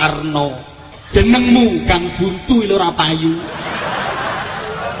Soekarno. Jenengmu Kang Buntu lho ora payu.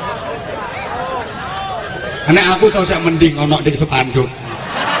 Nek aku tau sik mending ana di sepanduk.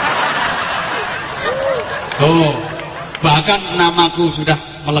 Oh, bahkan namaku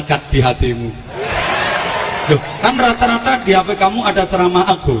sudah melekat di hatimu. Loh, kan rata-rata di HP kamu ada ceramah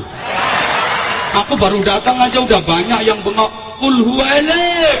aku. Aku baru datang aja udah banyak yang bengok Qul huwa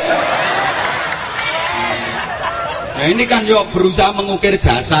ahad. Nah, ini kan yuk berusaha mengukir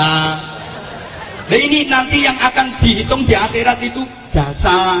jasa. Nah, ini nanti yang akan dihitung di akhirat itu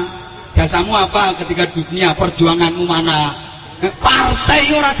jasa. Jasamu apa ketika dunia, perjuanganmu mana?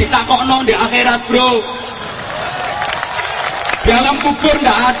 Partai ora ditakokno di akhirat, Bro. Di alam kubur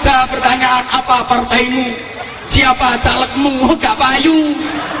ndak ada pertanyaan apa partaimu, siapa calegmu, gak payu.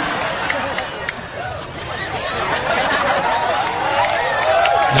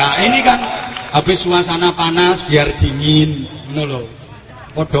 Nah, ini kan habis suasana panas biar dingin, ngono lho.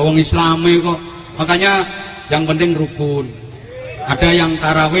 Padha wong Islame kok. Makanya yang penting rukun. Ada yang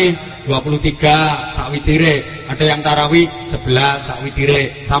tarawih 23 sak witire, ada yang tarawih 11 sak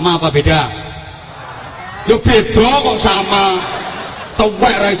witire. Sama apa beda? Yo beda kok sama.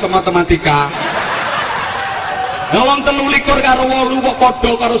 Tuwek ra iso matematika. Lah wong 23 karo 8 kok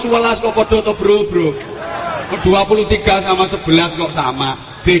padha, karo 11 kok padha to, Bro? 23 sama 11 kok sama.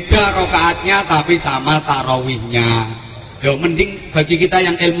 Beda rakaatnya tapi sama tarawihnya. Ya mending bagi kita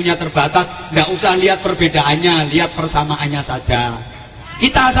yang ilmunya terbatas, nggak usah lihat perbedaannya, lihat persamaannya saja.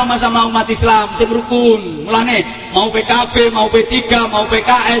 Kita sama-sama umat Islam, sing rukun. Mulane mau PKB, mau P3, mau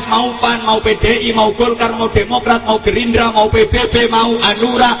PKS, mau PAN, mau PDI, mau Golkar, mau Demokrat, mau Gerindra, mau PBB, mau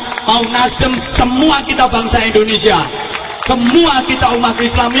Hanura, mau Nasdem, semua kita bangsa Indonesia. Semua kita umat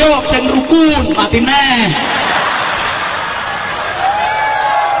Islam, yuk sing rukun, mati neh.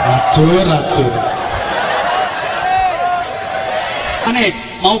 Racur. Aneh,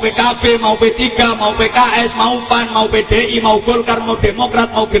 mau PKB, mau P3, mau PKS, mau PAN, mau PDI, mau Golkar, mau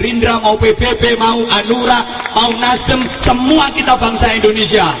Demokrat, mau Gerindra, mau PBB, mau Hanura, mau Nasdem, semua kita bangsa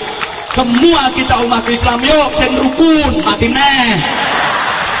Indonesia. Semua kita umat Islam, yuk sing rukun, mati neh.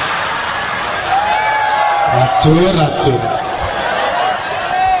 Racur.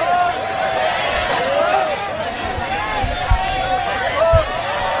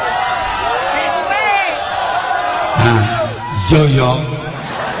 Nah, yo.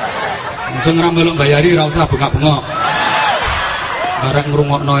 Sing ora melok bayari ora usah bengak-bengok. Bareng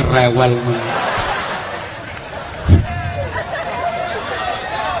ngrungokno rewel.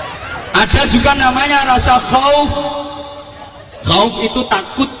 Ada juga namanya rasa khauf. Khauf itu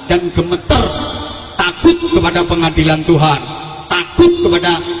takut dan gemeter. Takut kepada pengadilan Tuhan, takut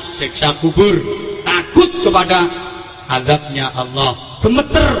kepada siksa kubur, takut kepada azabnya Allah.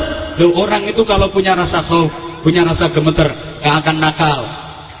 Gemeter. Loh, orang itu kalau punya rasa khauf, punya rasa gemeter, gak akan nakal.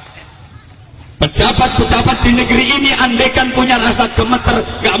 Pejabat-pejabat di negeri ini andaikan punya rasa gemeter,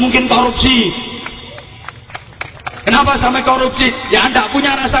 gak mungkin korupsi. Kenapa sampai korupsi? Ya ndak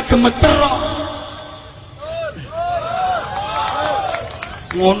punya rasa gemeter kok.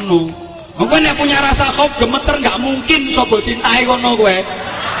 Ngono. Engko nek punya rasa khauf gemeter gak mungkin sapa sintae kono kowe.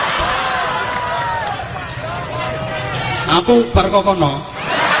 Aku bar kok kono.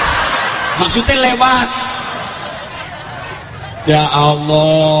 Maksudnya lewat. Ya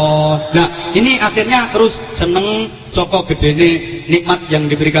Allah. Nah, ini akhirnya terus seneng saka gedene nikmat yang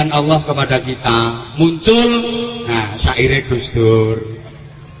diberikan Allah kepada kita. Muncul nah syaire Gus Dur.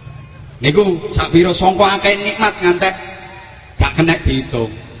 Niku sak pira sangka akeh nikmat ngantek gak kena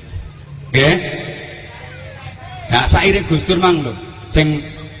dihitung. Nggih. Nah, syaire Gus Dur mang lho. Sing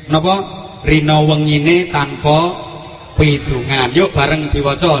napa? Rina wengine tanpa pitungan. Yuk bareng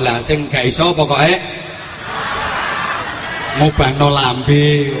diwaca. Lah sing gak iso pokoke ngubahno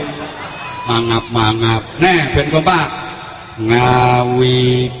lambe mangap-mangap. Nah, ben kompak.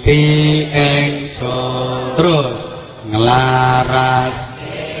 ngawiti ingsun terus nglaras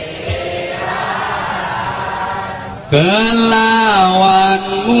kelawan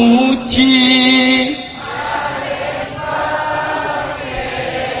muji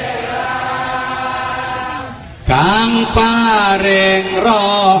kang paring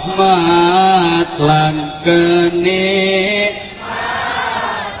rahmat lan kenikmatan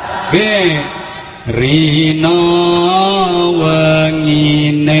rino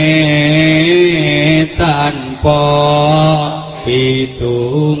wengine tanpa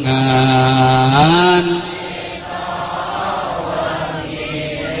pitungan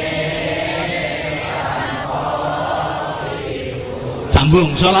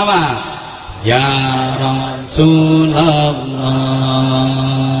sambung sholawat ya Rasulullah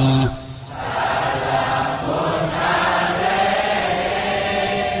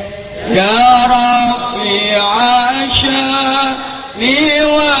ya Rafi'ashani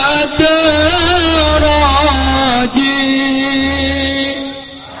wa daraji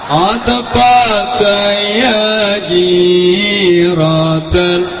atfaka ya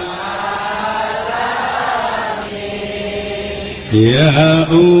jiratal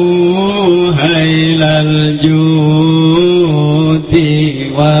ya uhailal judi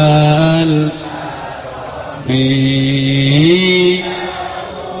wal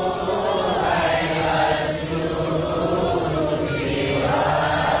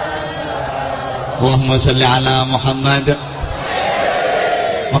Allahumma sholli ala Muhammad.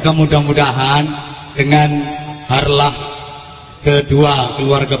 Maka mudah-mudahan dengan harlah kedua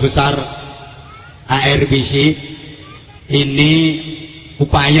keluarga besar ARBC ini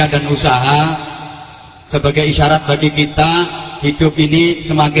upaya dan usaha sebagai isyarat bagi kita hidup ini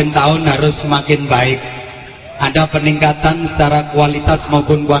semakin tahun harus semakin baik. Ada peningkatan secara kualitas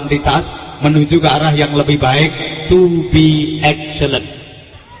maupun kuantitas menuju ke arah yang lebih baik, to be excellent.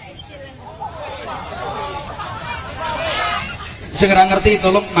 Segera ngerti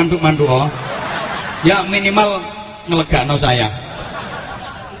tolong mandu-mandu oh. Ya minimal ngelegano saya.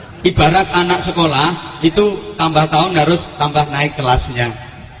 Ibarat anak sekolah itu tambah tahun harus tambah naik kelasnya.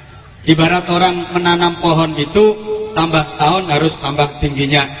 Ibarat orang menanam pohon itu tambah tahun harus tambah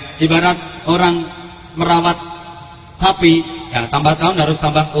tingginya. Ibarat orang merawat sapi ya tambah tahun harus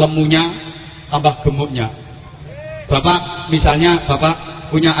tambah lemunya, tambah gemuknya. Bapak misalnya bapak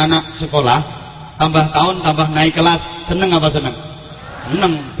punya anak sekolah tambah tahun tambah naik kelas, seneng apa seneng?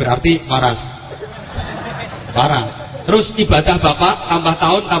 Seneng, berarti waras. Waras. Terus ibadah bapak tambah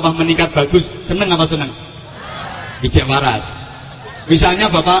tahun tambah meningkat bagus, seneng apa seneng? Ijek waras. Misalnya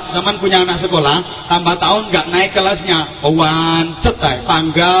bapak teman punya anak sekolah tambah tahun nggak naik kelasnya, wancet ae,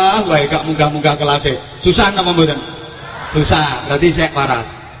 panggah wae gak munggah-munggah kelasnya. Susah apa mboten? Susah, berarti saya waras.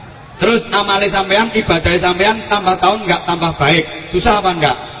 Terus amale sampean, ibadah sampean tambah tahun nggak tambah baik, susah apa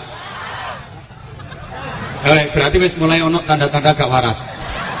enggak? Berarti wis mulai ono tanda-tanda gak waras.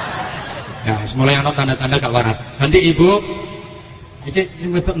 Ya, wis mulai ono tanda-tanda gak waras. Nanti ibu iki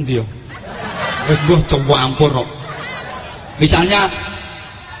sing wedok endi yo? Wis mbuh campur kok. Misalnya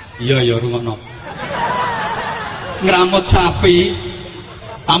iya rungokno. Ngramut sapi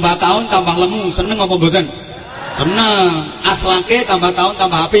tambah tahun tambah lemu, seneng apa mboten? Seneng. Akhlake tambah tahun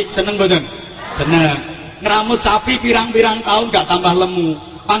tambah apik, seneng mboten? Seneng. Ngramut sapi pirang-pirang tahun gak tambah lemu,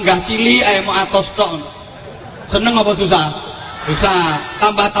 panggah cili ae mau atos tok. Seneng apa susah? Susah.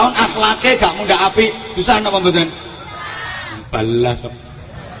 Tambah tahun akhlake gak mudah apik, susah apa mboten? Balas kok.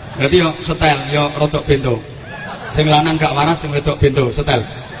 Berarti yo setel, yo rodok bento. Sing lanang gak waras, sing wedok bento, setel.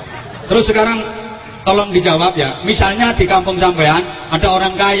 Terus sekarang tolong dijawab ya. Misalnya di kampung sampean ada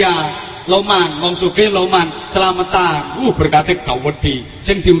orang kaya, loman, wong sugih loman, selamatan. Berkate gak wedi.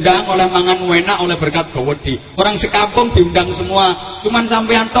 Sing diundang oleh mangan enak oleh berkat gak wedi. Orang sekampung diundang semua. Cuman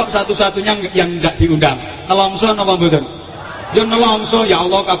sampean tok satu-satunya yang enggak diundang. Nelongso napa mboten? Ya nelongso, ya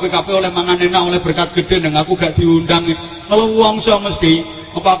Allah kabeh-kabeh oleh mangan enak oleh berkat gede nang aku gak diundang. Nelongso mesti.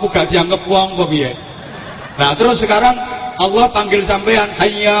 Apa aku gak dianggap wong apa piye? Nah, terus sekarang Allah panggil sampean,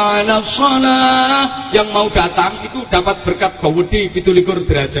 hayya 'alas shalah. Yang mau datang itu dapat berkat gawedi 17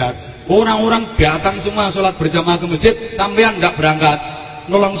 derajat. Orang-orang datang semua sholat berjamaah ke masjid, sampean ndak berangkat.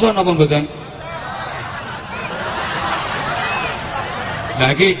 Nelongso napa mboten?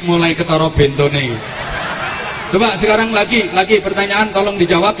 Lagi mulai ketara bentone. Coba sekarang lagi pertanyaan tolong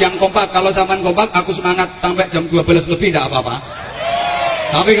dijawab yang kompak. Kalau sampean kompak aku semangat sampai jam 12 lebih enggak apa-apa.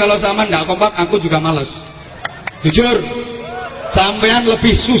 Tapi kalau sampean enggak kompak aku juga males. Jujur, sampean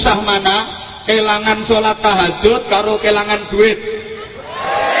lebih susah mana? Kelangan sholat tahajud karo kelangan duit.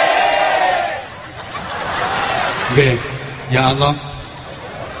 Nggih. Ya Allah.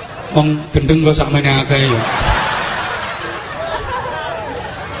 Wong gendeng kok sakmene akeh ya.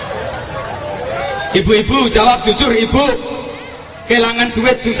 Ibu-ibu jawab jujur, ibu. Kelangan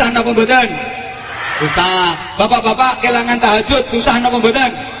duit susah napa mboten? Susah. Bapak-bapak kelangan tahajud susah napa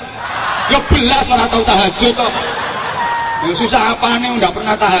mboten? Ya belas ora tau tahajud kok. Ya susah apane ndak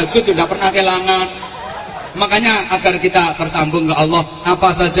pernah tahajud, ndak pernah kelangan. Makanya agar kita tersambung ke Allah,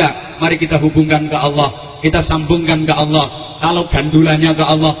 apa saja mari kita hubungkan ke Allah, kita sambungkan ke Allah. Kalau gandulannya ke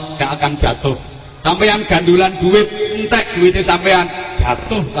Allah gak akan jatuh. Sampeyan gandulan duit, entek duitnya sampeyan,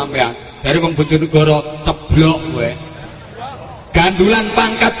 jatuh sampeyan. Dari wong Bojonegoro ceblok kowe. Gandulan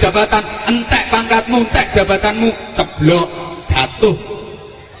pangkat jabatan, entek pangkatmu, entek jabatanmu, ceblok, jatuh.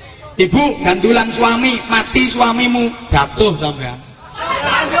 Ibu gandulan suami, mati suamimu, jatuh sampean.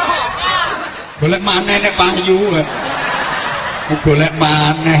 Golek maneh nek payu kowe. Golek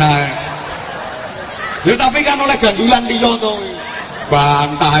maneh ae. Ya tapi kan oleh gandulan liya to.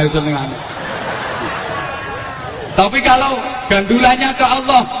 Bantah ae senengane. Tapi kalau gandulannya ke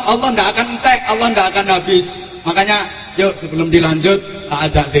Allah, Allah ndak akan entek, Allah ndak akan habis. Makanya yuk sebelum dilanjut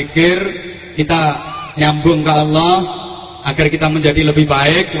ajak zikir, kita nyambung ke Allah agar kita menjadi lebih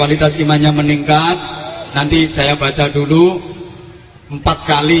baik, kualitas imannya meningkat. Nanti saya baca dulu 4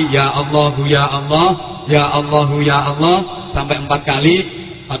 kali ya Allahu ya Allah, ya Allahu ya Allah sampai 4 kali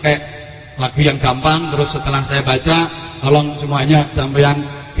pakai lagu yang gampang. Terus setelah saya baca, tolong semuanya sampean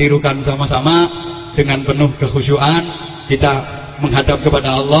tirukan sama-sama dengan penuh kekhusyuan. Kita menghadap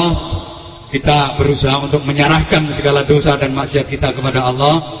kepada Allah, kita berusaha untuk menyerahkan segala dosa dan maksiat kita kepada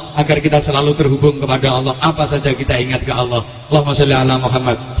Allah agar kita selalu terhubung kepada Allah. Apa saja kita ingat ke Allah. Allahumma shalli ala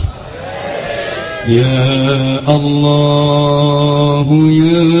Muhammad. Ya Allah,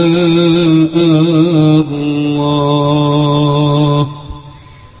 ya Allah,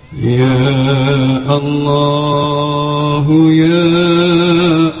 ya Allah,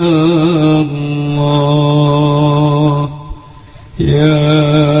 ya Allah,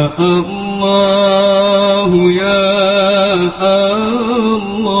 ya Allah, ya Allah,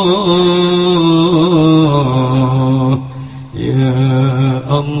 ya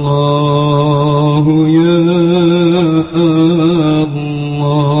Allah, ya Allah.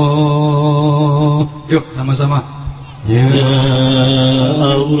 Yuk sama-sama. Ya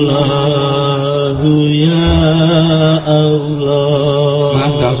Allah, ya Allah.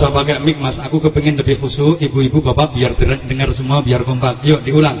 Mas, gak usah pakai mic mas, aku kepengin lebih khusyuk. Ibu-ibu bapak biar dengar semua, biar kompak. Yuk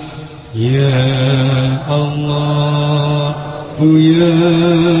diulang. Ya Allah, ya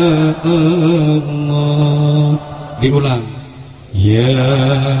Allah. Diulang. Ya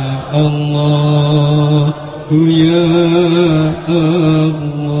Allah, ya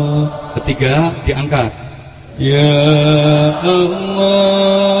Allah. Ketiga diangkat. Ya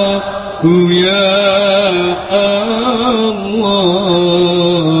Allah, ya Allah.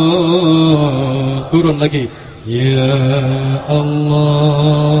 Turun lagi. Ya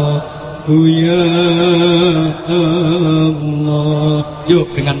Allah, ya Allah.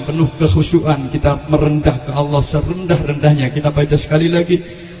 Yuk dengan penuh kekhusyuan kita merendah ke Allah serendah-rendahnya. Kita baca sekali lagi.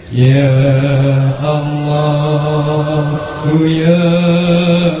 Ya Allah, ya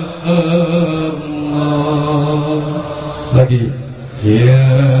Allah. Lagi. Ya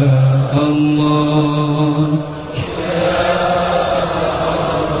Allah.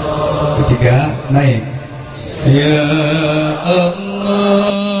 Ketiga naik. Ya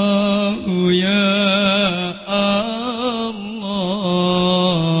Allah, ya Allah,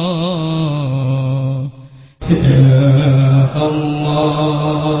 ya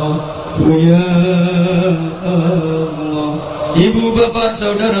Allah, ya Allah. Ibu bapak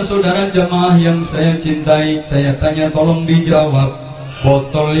saudara-saudara jamaah yang saya cintai, saya tanya tolong dijawab.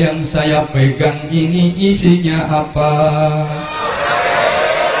 Botol yang saya pegang ini isinya apa?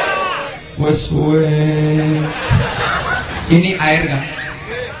 Weswe. Ini air kan?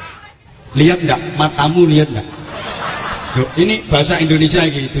 Lihat enggak? Matamu lihat enggak? Yuk, ini bahasa Indonesia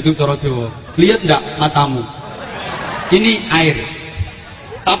lagi, tutup cara Jawa. Lihat enggak matamu? Ini air.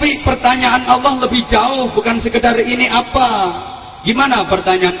 Tapi pertanyaan Allah lebih jauh, bukan sekedar ini apa. Gimana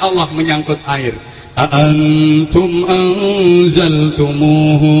pertanyaan Allah menyangkut air? Antum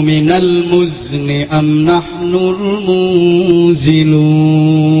anzaltumuhu minal muzni am nahnul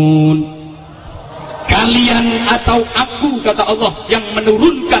munzilun. Kalian atau aku, kata Allah, yang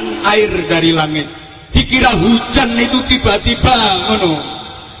menurunkan air dari langit. Dikira hujan itu tiba-tiba ngono.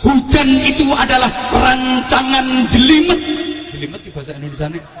 Hujan itu adalah rancangan jelimet. Jelimet di bahasa Indonesia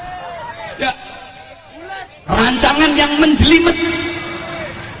nih. Ya. Rancangan yang menjelimet.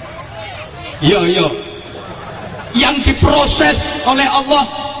 Iya. Yang diproses oleh Allah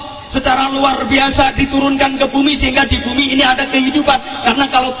secara luar biasa, diturunkan ke bumi sehingga di bumi ini ada kehidupan. Karena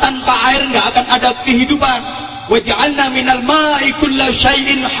kalau tanpa air nggak akan ada kehidupan. Wa ja'alna minal ma'i kulla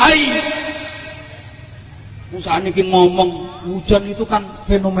syai'in hayy. Saat ini ngomong hujan itu kan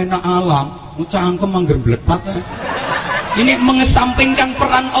fenomena alam, cangkem angger blepat. Ini mengesampingkan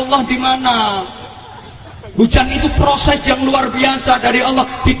peran Allah di mana? Hujan itu proses yang luar biasa dari Allah,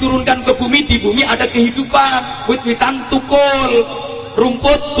 diturunkan ke bumi, di bumi ada kehidupan, wit-witan tukul,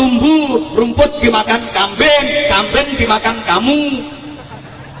 rumput tumbuh, rumput dimakan kambing, kambing dimakan kamu.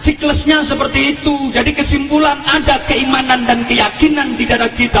 Siklusnya seperti itu. Jadi kesimpulan, ada keimanan dan keyakinan di dada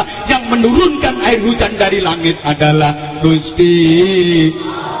kita yang menurunkan air hujan dari langit adalah Gusti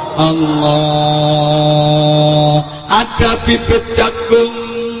Allah. Ada bibit jagung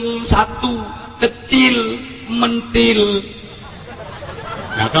satu kecil mentil.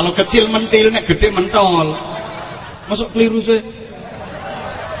 Nah kalau kecil mentil, nek gede mentol. Masuk keliru sih.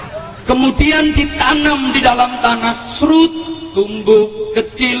 Kemudian ditanam di dalam tanah, serut, tumbuh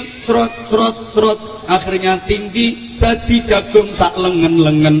kecil, serot, akhirnya tinggi, dadi jagung sak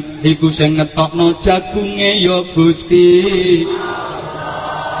lengen-lengen. Iku sing ngetokno jagunge ya Gusti.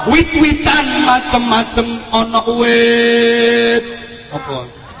 Wit-witan macem-macem ana wit. Apa?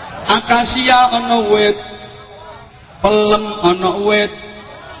 Akasia ana wit. Pelem ana wit.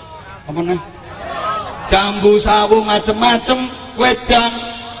 Apa nih? Jambu sawu macem-macem,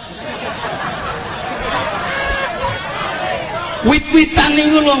 wedang. Wit-witan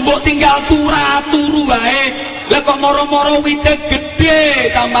niku lho mbok tinggal turu wae. Lah kok moro-moro wite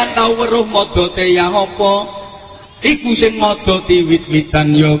gedhe, sampean tau weruh modote ya apa? Iku sing modoti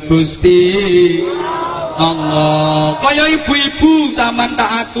wit-witan ya Gusti Allah. Kaya ibu-ibu sampean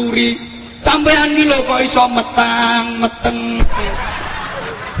tak aturi, sampean iki lho kok iso meteng.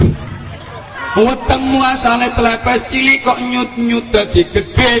 Wetengmu asale telepes cilik kok nyut-nyut dadi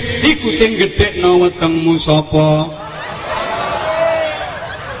gedhe. Iku sing gedhekno wetengmu sapa?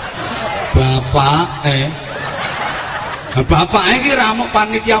 Bapak iki ramuk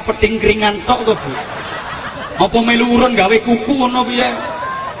panitia petingkringan tok to, Bu. Apa melu urun gawe kuku ngono piye?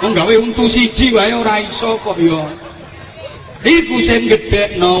 Wong gawe untu siji wae ora iso kok ya. Iku sing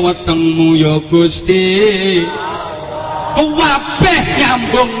gedhekno wetengmu ya Gusti. Kabeh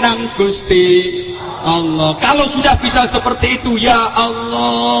nyambung nang Gusti Allah. Kalau sudah bisa seperti itu, ya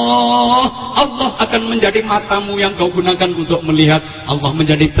Allah, Allah akan menjadi matamu yang kau gunakan untuk melihat, Allah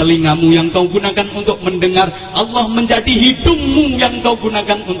menjadi telingamu yang kau gunakan untuk mendengar, Allah menjadi hidungmu yang kau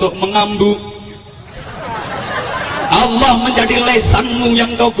gunakan untuk mengambu, Allah menjadi lesanmu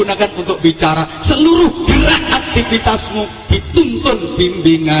yang kau gunakan untuk bicara. Seluruh gerak aktivitasmu dituntun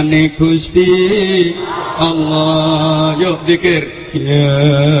bimbingane Gusti Allah. Yuk zikir.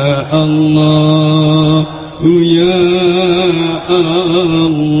 Ya Allah, ya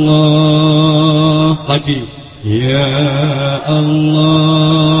Allah. Lagi. Ya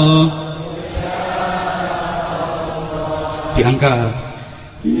Allah. Diangkat.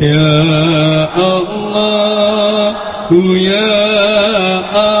 Ya Allah, ya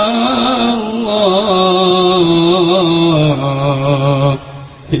Allah.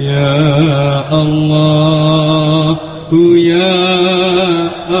 Ya Allah, ya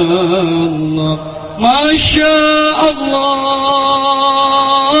Allah. Masya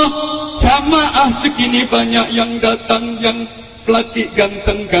Allah, jamaah segini banyak yang datang, yang laki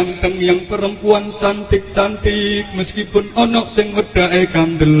ganteng-ganteng, yang perempuan cantik-cantik, meskipun onok sing wedake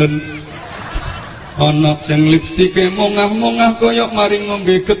kandelen, onok sing lipstike mongah-mongah koyok mari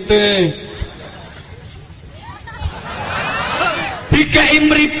ngombe getih, dikai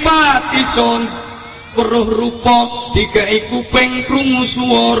mripat ison weruh rupa, dikai kuping krungu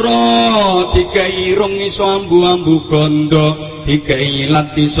swara, dikai irung iso ambu-ambu gondo, dikai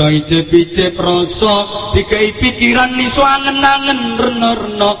ilat iso icip-icip rasa, dikai pikiran iso angen-angen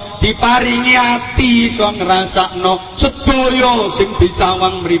rena-rena, diparingi ati iso ngrasakno sedaya sing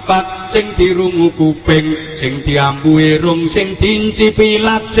disawang mripat, sing dirungu kuping, sing diambu irung, sing diincipi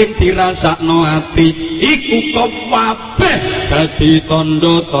ilat, sing dirasakno ati, iku kabeh dadi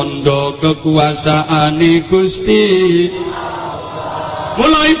tanda-tanda kekuasaane Gusti.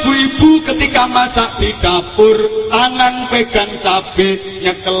 Mula ibu-ibu ketika masak di dapur, tangan pegang cabe,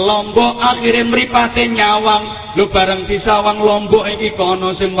 nyekel lombok, akhirnya mripate nyawang. Lho bareng disawang lombok iki kok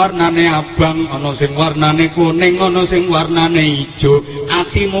ana sing warnane abang, ana sing warnane kuning, ana sing warnane ijo.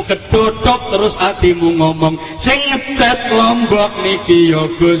 Atimu kedodok terus atimu ngomong, sing ngecet lombok niki ya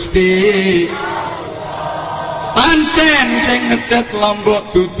Gusti. Pancen sing ngecet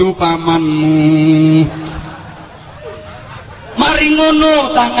lombok dudu pamanmu. Mari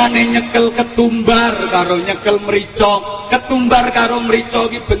ngono tangane nyekel ketumbar karo nyekel mrica. Ketumbar karo mrica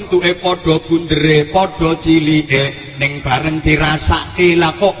iki bentuke padha bundere, padha cilike, ning bareng dirasake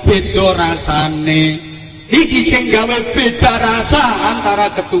lah kok beda rasane. Iki sing gawe beda rasa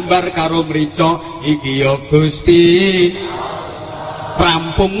antara ketumbar karo mrica. Iki ya Gusti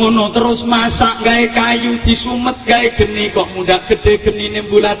rampung ngono terus masak gawe kayu disumet gawe geni kok mundak gede genine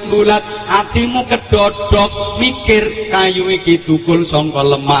bulat-bulat atimu kedodok mikir kayu iki tukul sangka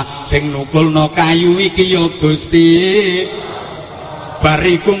lemah sing nukulno kayu iki ya Gusti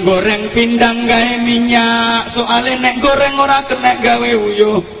bariku goreng pindang gawe minyak soale nek goreng ora kena gawe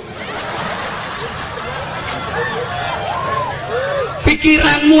uyuh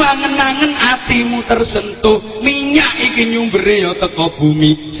pikiranmu angen-angen atimu tersentuh minyak iki nyumbere ya teko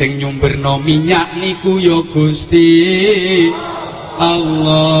bumi sing nyumberno minyak niku ya Gusti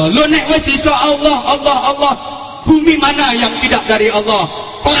Allah lho nek wis iso Allah bumi mana yang tidak dari Allah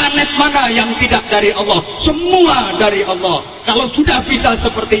planet mana yang tidak dari Allah semua dari Allah kalau sudah bisa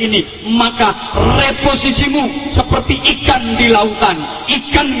seperti ini maka reposisimu seperti ikan di lautan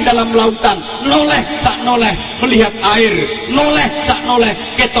ikan dalam lautan noleh sak noleh melihat air noleh sak noleh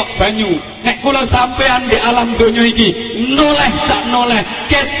ketok banyu nek kula sampean di alam donya iki noleh sak noleh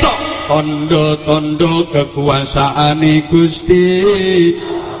ketok tondo-tondo kekuasaane Gusti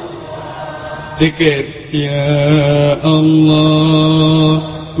zikir ya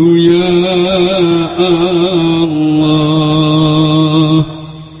Allah ya Allah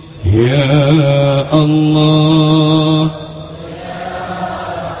ya Allah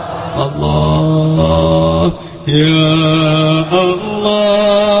Allah ya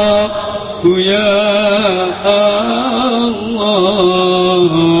Allah ya Allah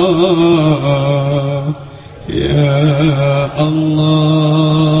ya Allah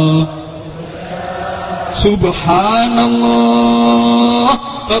Subhanallah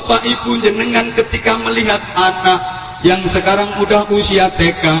Bapak Ibu jenengan ketika melihat anak yang sekarang udah usia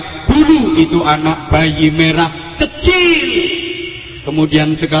TK dulu itu anak bayi merah kecil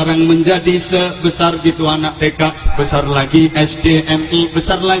kemudian sekarang menjadi sebesar gitu anak TK besar lagi SD MI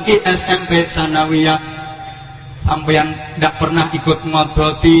besar lagi SMP Sanawiyah sampeyan tidak pernah ikut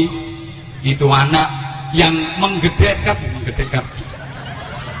ngodoti itu anak yang menggedekkan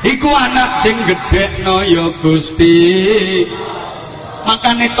iku anak sing gedekno ya Gusti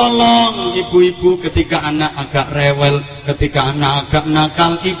makane tolong ibu-ibu ketika anak agak rewel ketika anak agak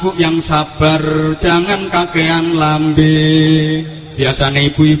nakal ibu yang sabar jangan kakean lambe biasanya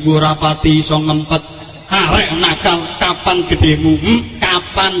ibu-ibu rapati iso ngempet arek nakal kapan gedemu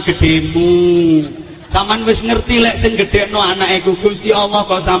kapan gedemu Taman wis ngerti lek sing gedhekno anake Gusti Allah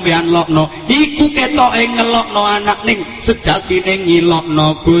kok sampean lokno. Iku ketoke ngelokno anak ning sejatine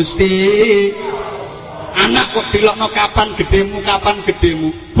ngilokno Gusti. Anak kok dilokno kapan gedemu kapan gedemu.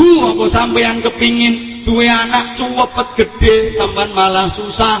 Bu apa sampean kepingin duwe anak cuwepet gedhe sampean malah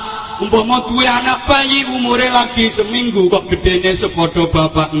susah. Umpama duwe anak bayi umure lagi seminggu kok gedene sepadha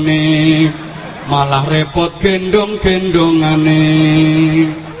bapakne. Malah repot gendong-gendongane.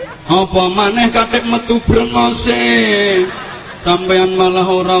 Apa maneh katik metu brengose sampean malah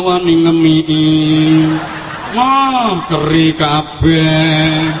ora wani ngemiki keri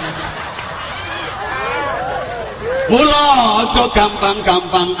kabeh mula aja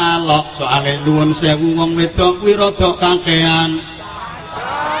gampang-gampang alok soale nuwun sewu wong wedok kuwi rada kakean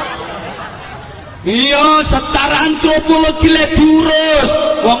iya secara antropologi le durus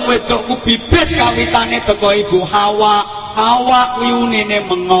wong wedok ku bibit kawitane teko ibu Hawa Hawa wiunine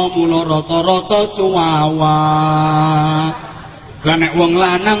mengo mula rata-rata cuwawa. Lah nek wong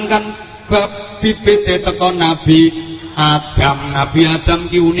lanang kan bab bibite teko Nabi Adam. Nabi Adam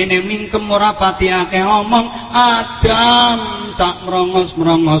ki unine mingkem ora pati akeh omong. Adam sak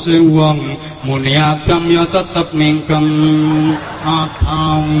merongos-merongose wong. Muni Adam ya tetep mingkem.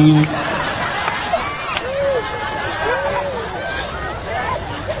 Adam.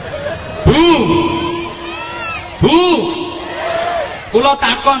 Bu, kula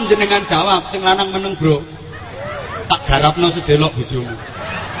takon jenengan jawab, sing lanang meneng bro. Tak garapno sedelok bojomu.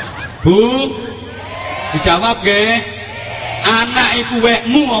 Bu, dijawab nggih. Anak iku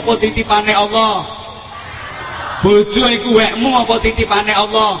wekmu apa titipane Allah? Bojo iku wekmu apa titipane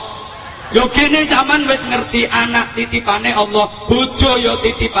Allah? Yo kene zaman wis ngerti anak titipane Allah, bojo yo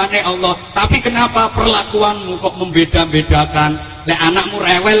titipane Allah. Tapi kenapa perlakuanmu kok membeda-bedakan? Lek anakmu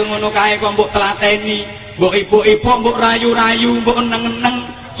rewel ngono kae kok mbok telateni. Mbok ibu-ibu, mbok rayu-rayu, mbok eneng-eneng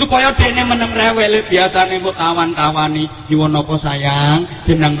supaya dene meneng rewele biasane mbok tawan-tawani nyuwun apa sayang,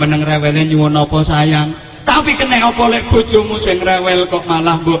 jeneng meneng rewele nyuwun apa sayang. Tapi kena apa lek bojomu sing rewel kok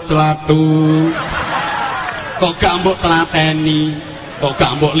malah mbok celatu. Kok gak mbok telateni, kok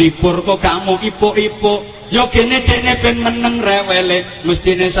gak mbok libur, kok gak mbok ipuk-ipuk. Ya kene dene ben meneng rewele,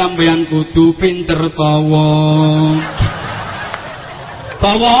 mestine sampeyan kudu pinter tawa.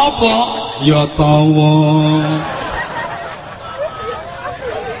 Tawa apa? ya tawa.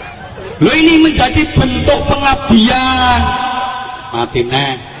 Loh, ini menjadi bentuk pengabdian. Mati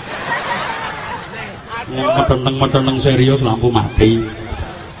neh. Meteng-meteng serius lampu mati.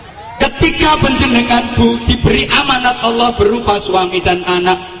 Ketika panjenengan Bu diberi amanat Allah berupa suami dan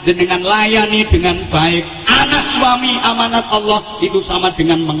anak, jenengan layani dengan baik. Anak suami amanat Allah itu sama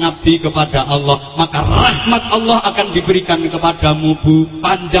dengan mengabdi kepada Allah. Maka rahmat Allah akan diberikan kepadamu Bu.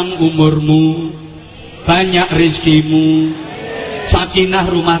 Panjang umurmu, banyak rezekimu, sakinah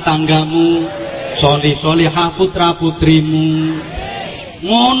rumah tanggamu, solih-solihah putra putrimu.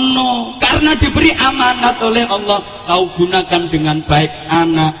 Ngono, karena diberi amanat oleh Allah, kau gunakan dengan baik.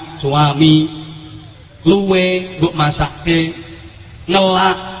 Anak, suami, luwe mbok masakke,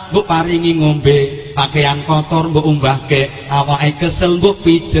 ngelak mbok paringi ngombe, pakaian kotor mbok umbahke, awake kesel mbok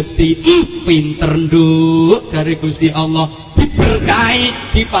pijeti. Pinter nduk jare Gusti Allah,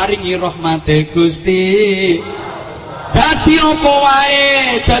 diberkahi, diparingi rahmate Gusti. Dadi apa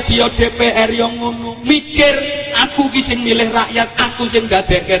wae, dadi DPR yang ngono, mikir aku ki sing milih rakyat, aku sing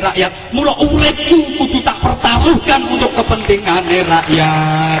ndadekke rakyat. Mula uripku kudu tak pertaruhkan untuk kepentingane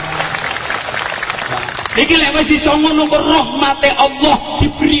rakyat. Iki lek wis iso ngono kok rahmate Allah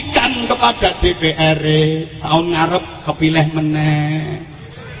diberikan kepada DPR. Tahun ngarep kepilih meneh.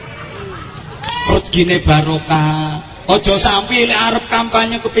 Rezekine barokah. Aja sampai lek arep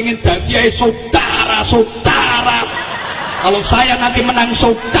kampanye kepengin dadi saudara-saudara. Kalau saya nanti menang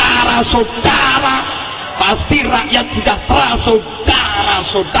saudara-saudara, pasti rakyat sejahtera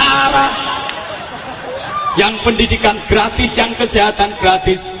saudara-saudara. Yang pendidikan gratis, yang kesehatan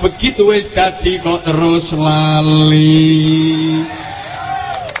gratis. Begitu wis dadi kok terus lali.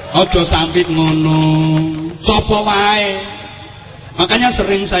 Ojo sampai ngono. Sapa wae. Makanya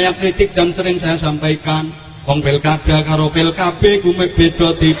sering saya kritik dan sering saya sampaikan, wong pilkada karo PLKB kuwi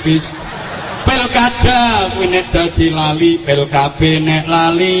beda tipis. Pilkada kuwi nek dadi lali, PLKB nek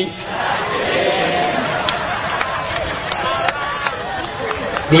lali.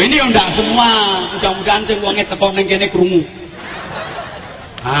 Loh, ini ndak semua, mudah-mudahan sing wonge teko ning kene krungu.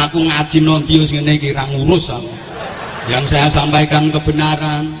 Aku ngaji nanti wis ngene iki ra ngurus aku. Yang saya sampaikan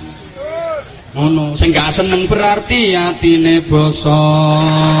kebenaran. Ngono, sing gak seneng berarti atine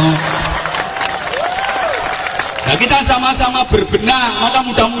bosok. Nah, kita sama-sama berbenah, maka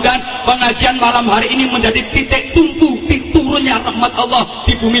mudah-mudahan pengajian malam hari ini menjadi titik tumpu turunnya rahmat Allah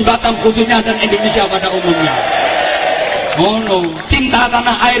di bumi Batam khususnya dan Indonesia pada umumnya. Oh, cinta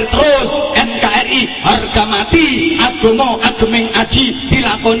tanah air terus, NKRI harga mati, agama agemeng aji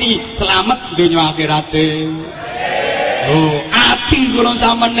dilakoni, selamat dunia akhirate. Oh, ati kula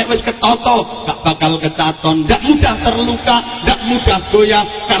sampean nek wis ketoto gak bakal kecaton, gak mudah terluka, gak mudah goyah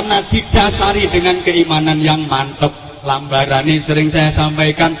karena didasari dengan keimanan yang mantep. Lambarane sering saya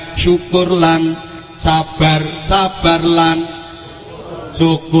sampaikan, syukur lan sabar, sabar lan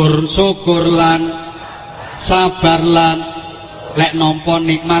syukur, syukur lan sabar lan. Lek nampa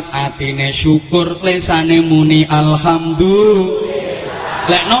nikmat atine syukur, lesane muni alhamdulillah.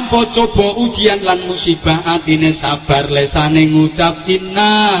 Lek nampa coba ujian lan musibah atine sabar, lesane ngucap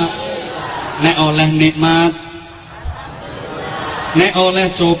inna. Nek oleh nikmat, nek oleh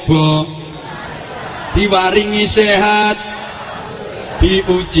coba, diwaringi sehat,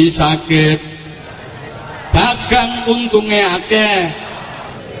 diuji sakit, dagang untungnya akeh,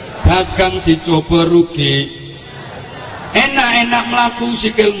 dagang dicoba rugi, enak-enak mlaku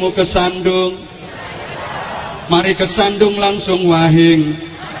sikilmu kesandung, mari kesandung langsung wahing,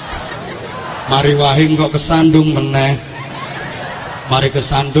 mari wahing kok kesandung meneh, mari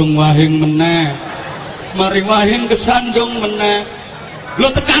kesandung wahing meneh, mari wahing kesandung meneh. Lo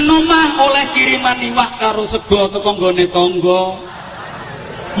tekan omah oleh kiriman iwak karo sego teko nggone tangga,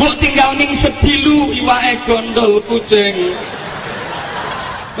 mbok tinggal ning sedilu iwake gondol kucing.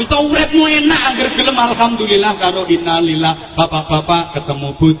 Wis to uripmu enak anggere gelem alhamdulillah karo innalillah. Bapak-bapak ketemu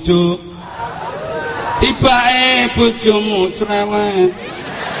bojo, tibake bojomu cerewet.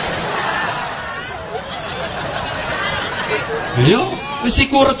 Ayo, wis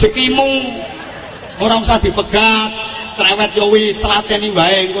iku rezekimu. Ora usah dipegat, cerewet yo wis telateni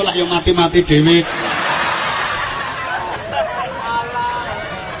wae, engko lak yo mati-mati dhewe.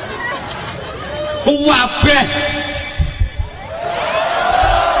 Kuwabeh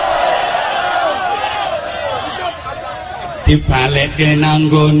dibalekke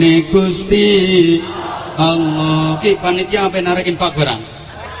nanggone Gusti Allah. Ki panitia ape narik infak barang?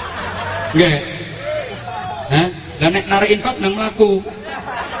 Nggih. Hah? Lah nek narik infak nang mlaku.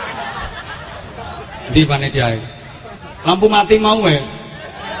 Di panitia. Lampu mati mau wes.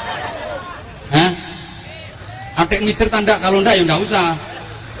 Hah? Atik meter tanda, kalau ndak ya ndak usah.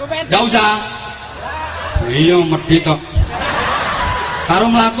 Ndak usah. Iya medhi tok. Karo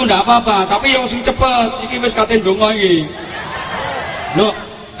mlaku ndak apa-apa, tapi yo sing cepet. Iki wis kate ndonga iki. Lho,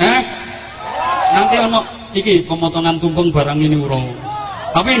 nanti ono iki pemotongan tumpeng barang ini urung.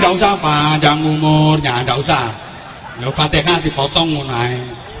 Tapi ndak usah panjang umurnya, ndak usah. Yo Fatihah dipotong ngono ae.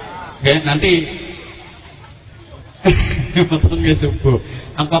 Nggih, nanti potongnya subuh.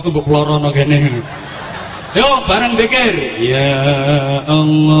 Aku mbok plorono kene. Yo bareng zikir. Ya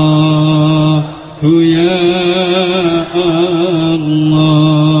Allah. Ya Allah.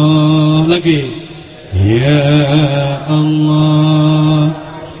 Lagi. Ya Allah.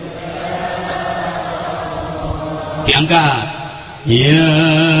 Diangkat. Ya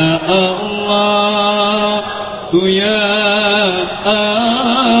Allah. Ya Allah.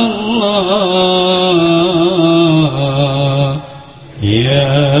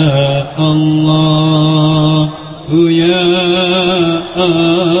 Ya Allah. Ya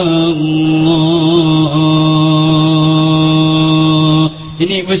Allah.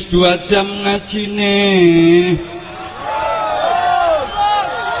 Ini wis 2 jam ngajine.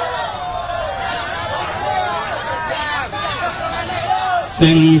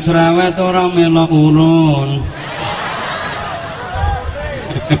 Sing cerewet ora melok urun.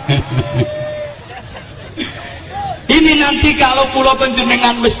 Ini nanti kalau kula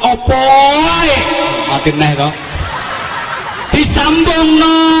panjenengan wis apa ae mati neh to.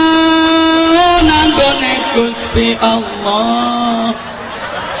 Disambungno nanggone Gusti Allah.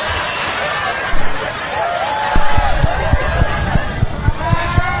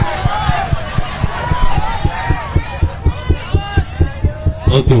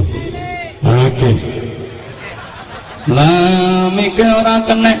 Oke. Lah mikir ora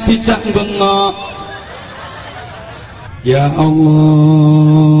kenek dijak bengok. Ya Allah.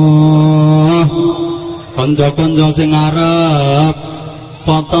 Kanca-kanca sing arep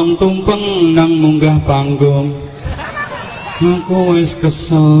potong tumpeng nang munggah panggung. Aku wis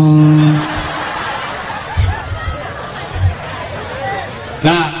kesel.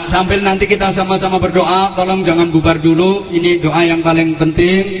 Nah, sambil nanti kita sama-sama berdoa, tolong jangan bubar dulu. Ini doa yang paling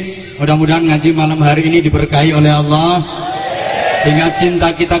penting. Mudah-mudahan ngaji malam hari ini diberkahi oleh Allah, sehingga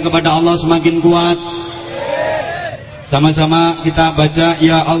cinta kita kepada Allah semakin kuat. Sama-sama kita baca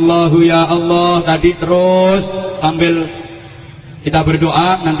Ya Allahu Ya Allah tadi terus sambil kita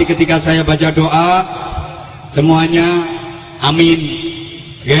berdoa. Nanti ketika saya baca doa semuanya amin.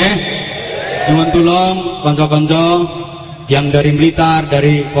 Oke? Nyuwun tulung kanca-kanca yang dari Blitar,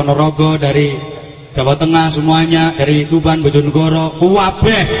 dari Ponorogo, dari Jawa Tengah semuanya, dari Tuban, Bojonegoro,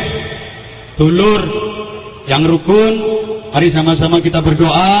 kabeh dulur yang rukun, mari sama-sama kita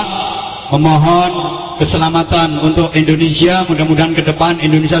berdoa memohon keselamatan untuk Indonesia. Mudah-mudahan ke depan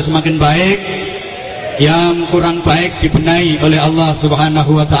Indonesia semakin baik, yang kurang baik dibenahi oleh Allah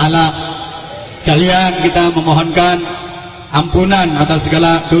Subhanahu wa taala. Kalian kita memohonkan ampunan atas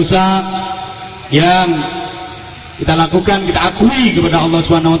segala dosa yang kita lakukan, kita akui kepada Allah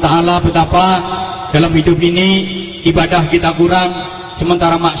Subhanahu wa taala betapa dalam hidup ini ibadah kita kurang,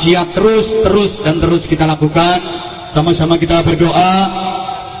 sementara maksiat terus kita lakukan. Sama-sama kita berdoa.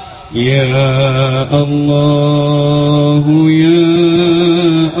 Ya Allah, Ya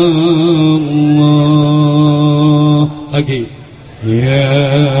Allah. Lagi. Ya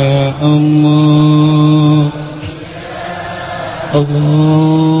Allah.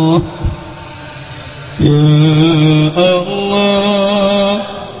 Allah. Ya Allah,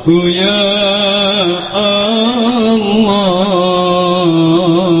 Ya Allah.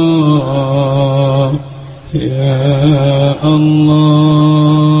 Ya Allah,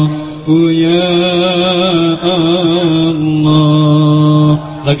 Ya Allah.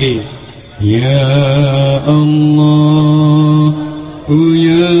 Lagi. Ya Allah,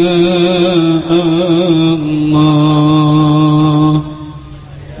 Ya Allah.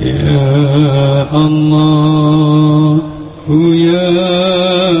 Ya Allah, Ya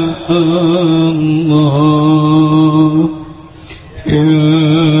Allah.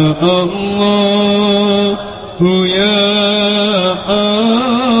 Ya Allah, Ya Allah.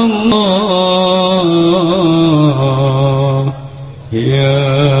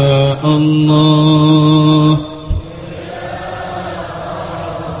 Ya Allah.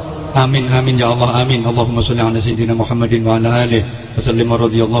 Amin amin ya Allah amin. Allahumma shalli ala sayyidina Muhammadin wa ala alihi wa sallim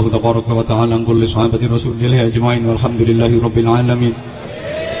radhiyallahu tabaraka wa ta'ala an kulli sahabati Rasulillah ajmain walhamdulillahi rabbil alamin.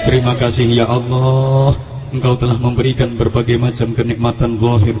 Terima kasih ya Allah, Engkau telah memberikan berbagai macam kenikmatan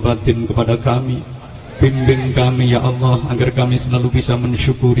zahir batin kepada kami. Bimbing kami ya Allah agar kami selalu bisa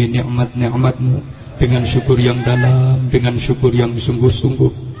mensyukuri nikmat-nikmat-Mu dengan syukur yang dalam, dengan syukur yang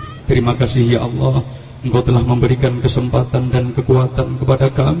sungguh-sungguh. Terima kasih ya Allah. Engkau telah memberikan kesempatan dan kekuatan kepada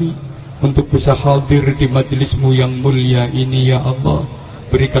kami untuk bisa hadir di majelismu yang mulia ini, ya Allah.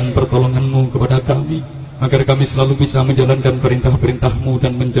 Berikan pertolonganmu kepada kami, agar kami selalu bisa menjalankan perintah-perintahmu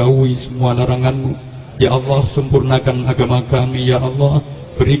dan menjauhi semua laranganmu. Ya Allah, sempurnakan agama kami, ya Allah.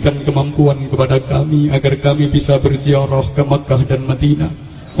 Berikan kemampuan kepada kami, agar kami bisa berziarah ke Makkah dan Madinah,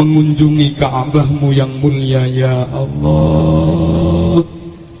 mengunjungi Ka'bahmu yang mulia, ya Allah.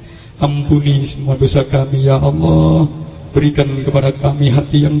 Ampuni semua dosa kami, ya Allah. Berikan kepada kami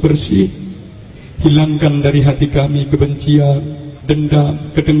hati yang bersih. Hilangkan dari hati kami kebencian, dendam,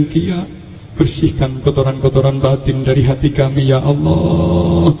 kedengkian. Bersihkan kotoran-kotoran batin dari hati kami, ya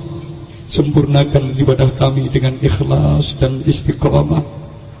Allah. Sempurnakan ibadah kami dengan ikhlas dan istiqamah,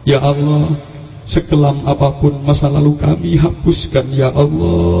 ya Allah. Sekelam apapun masa lalu kami, hapuskan, ya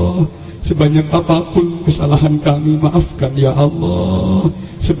Allah. Sebanyak apapun kesalahan kami, maafkan, ya Allah.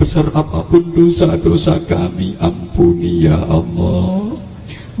 Sebesar apapun dosa-dosa kami, ampuni, ya Allah.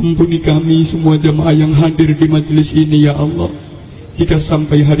 Ampuni kami semua jamaah yang hadir di majelis ini, ya Allah. Jika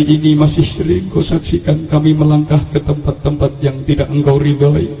sampai hari ini masih sering Kau saksikan kami melangkah ke tempat-tempat yang tidak Engkau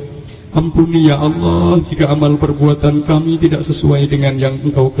ridhai, ampuni, ya Allah. Jika amal perbuatan kami tidak sesuai dengan yang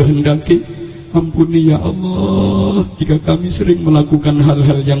Engkau kehendaki, ampuni, ya Allah. Jika kami sering melakukan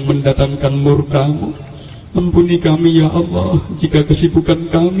hal-hal yang mendatangkan murka-Mu, ampuni kami, ya Allah. Jika kesibukan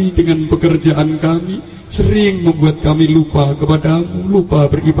kami dengan pekerjaan kami sering membuat kami lupa kepada-Mu,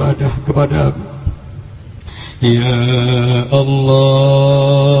 lupa beribadah kepada-Mu. Ya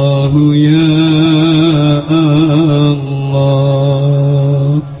Allah, ya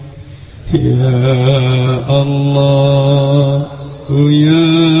Allah, ya Allah,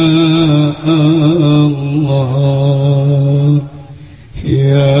 ya Allah,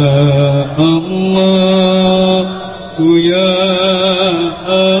 ya Allah, ya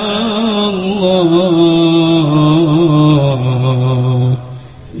Allah,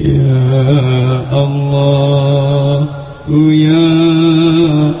 ya Allah, ya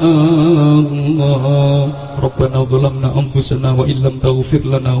Allah. Rabbana zalamna anfusana wa illam taghfir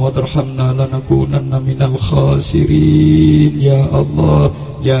lana wa tarhamna lanakunanna minal khasirin. Ya Allah,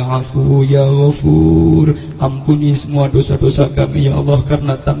 ya Afu, ya Ghafur, ampuni semua dosa-dosa kami, ya Allah.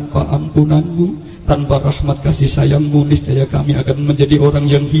 Karena tanpa ampunan-Mu, tanpa rahmat kasih sayang-Mu, niscaya kami akan menjadi orang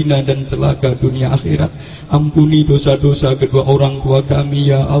yang hina dan celaka dunia akhirat. Ampuni dosa-dosa kedua orang tua kami,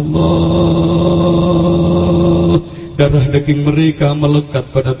 ya Allah. Darah daging mereka melekat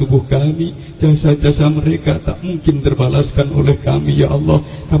pada tubuh kami. Jasa-jasa mereka tak mungkin terbalaskan oleh kami, ya Allah.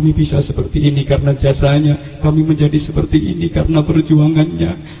 Kami bisa seperti ini karena jasanya, kami menjadi seperti ini karena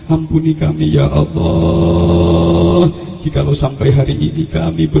perjuangannya. Ampuni kami, ya Allah. Jikalau sampai hari ini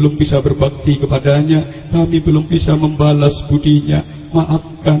kami belum bisa berbakti kepadanya, kami belum bisa membalas budinya,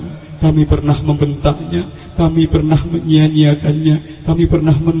 maafkan. Kami pernah membentaknya, kami pernah menyia-nyiakannya, kami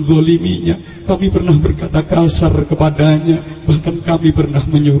pernah menzoliminya, kami pernah berkata kasar kepadanya, bahkan kami pernah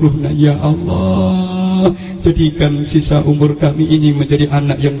menyuruhnya. Ya Allah, jadikan sisa umur kami ini menjadi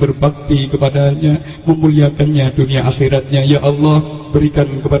anak yang berbakti kepadanya, memuliakannya dunia akhiratnya. Ya Allah, berikan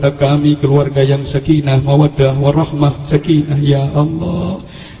kepada kami keluarga yang sakinah, mawaddah, warahmah, sakinah. Ya Allah,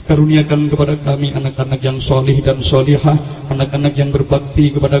 karuniakan kepada kami anak-anak yang solih dan solihah, anak-anak yang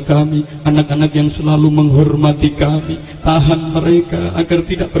berbakti kepada kami, anak-anak yang selalu menghormati kami. Tahan mereka agar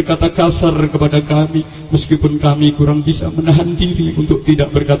tidak berkata kasar kepada kami, meskipun kami kurang bisa menahan diri untuk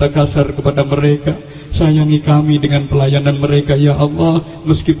tidak berkata kasar kepada mereka. Sayangi kami dengan pelayanan mereka, ya Allah,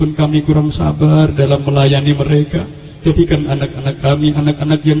 meskipun kami kurang sabar dalam melayani mereka. Jadikan anak-anak kami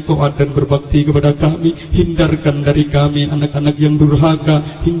anak-anak yang taat dan berbakti kepada kami. Hindarkan dari kami anak-anak yang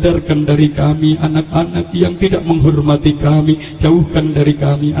durhaka. Hindarkan dari kami anak-anak yang tidak menghormati kami. Jauhkan dari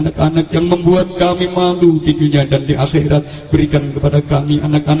kami anak-anak yang membuat kami malu di dunia dan di akhirat. Berikan kepada kami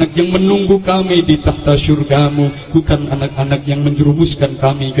anak-anak yang menunggu kami di tahta syurga-Mu, bukan anak-anak yang menjerumuskan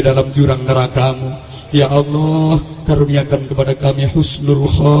kami ke dalam jurang neraka-Mu. Ya Allah, karuniakan kepada kami husnul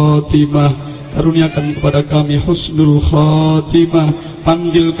khatimah. Karuniakan kepada kami husnul khatimah.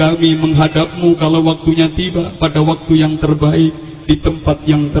 Panggil kami menghadap-Mu kalau waktunya tiba, pada waktu yang terbaik, di tempat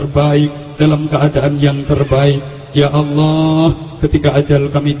yang terbaik, dalam keadaan yang terbaik. Ya Allah, ketika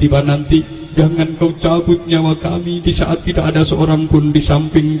ajal kami tiba nanti, jangan Kau cabut nyawa kami di saat tidak ada seorang pun di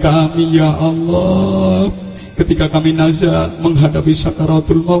samping kami. Ya Allah, ketika kami nazar menghadapi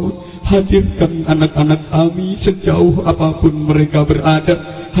sakaratul maut, hadirkan anak-anak kami sejauh apapun mereka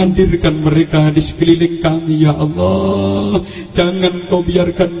berada. Hadirkan mereka di sekeliling kami, ya Allah. Jangan Kau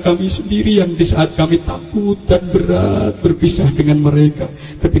biarkan kami sendirian di saat kami takut dan berat berpisah dengan mereka.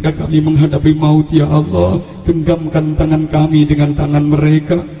 Ketika kami menghadapi maut, ya Allah, genggamkan tangan kami dengan tangan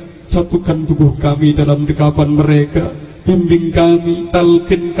mereka. Satukan tubuh kami dalam dekapan mereka. Bimbing kami,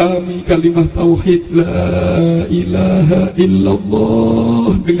 talqin kami kalimah tauhid la ilaha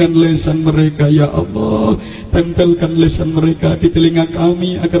illallah dengan lisan mereka ya Allah. Tempelkan lisan mereka di telinga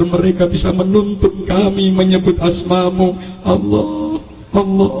kami agar mereka bisa menuntun kami menyebut asmamu Allah,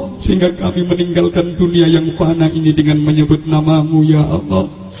 Allah, sehingga kami meninggalkan dunia yang fana ini dengan menyebut namamu ya Allah.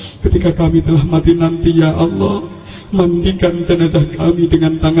 Ketika kami telah mati nanti ya Allah, mandikan jenazah kami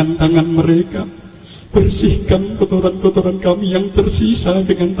dengan tangan-tangan mereka. Bersihkan kotoran-kotoran kami yang tersisa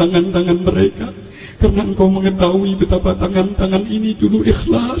dengan tangan-tangan mereka. Karena Engkau mengetahui betapa tangan-tangan ini dulu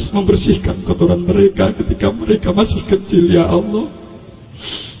ikhlas membersihkan kotoran mereka ketika mereka masih kecil ya Allah.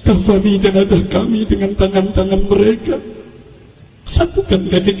 Kafani jenazah kami dengan tangan-tangan mereka.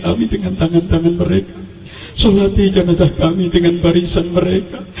 Satukan kaki kami dengan tangan-tangan mereka. Solati jenazah kami dengan barisan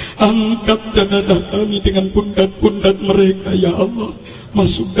mereka. Angkat jenazah kami dengan pundak-pundak mereka ya Allah.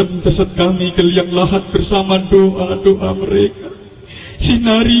 Masukkan jasad kami ke liang lahat bersama doa-doa mereka.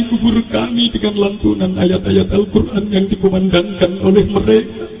 Sinari kubur kami dengan lantunan ayat-ayat Al-Quran yang dikumandangkan oleh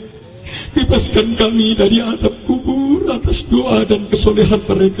mereka. Bebaskan kami dari azab kubur atas doa dan kesolehan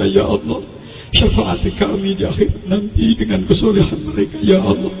mereka ya Allah. Syafaat kami di akhir nanti dengan kesolehan mereka ya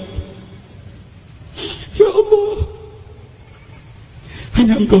Allah. Ya Allah,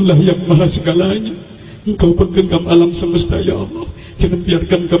 hanya Engkau lah yang maha segalanya. Engkau penggenggam alam semesta ya Allah. Jangan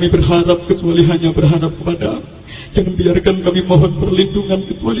biarkan kami berharap kecuali hanya berharap kepada-Mu. Jangan biarkan kami mohon perlindungan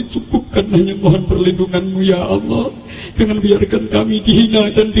kecuali cukupkan hanya mohon perlindungan-Mu ya Allah. Jangan biarkan kami dihina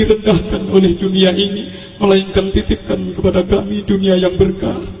dan direndahkan oleh dunia ini, melainkan titipkan kepada kami dunia yang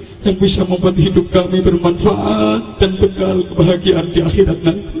berkah, yang bisa membuat hidup kami bermanfaat dan bekal kebahagiaan di akhirat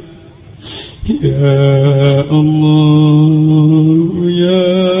nanti. Ya Allah, ya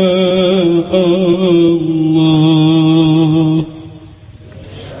Allah,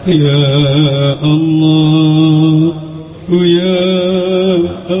 ya Allah, ya Allah,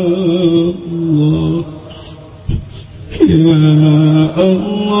 ya Allah, ya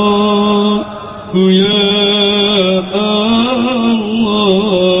Allah,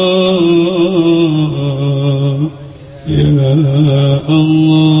 ya Allah,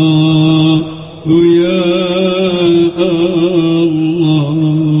 ya Allah.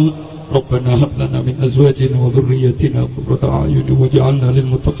 Rabbana hab lana min azwajina wa dhurriyyatina qurrata a'yun waj'alna lil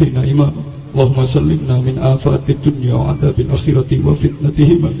muttaqina imama. Allahumma sallimna min afatid dunya wa adzabil akhirati wa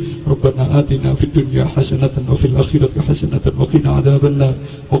fitnatihima. Rabbana atina fid dunya hasanatan wa fil akhirati hasanatan wa qina adzabannar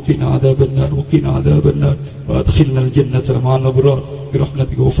wa qina adzabannar wa qina adzabannar wa adkhilna al jannata ma'al abrar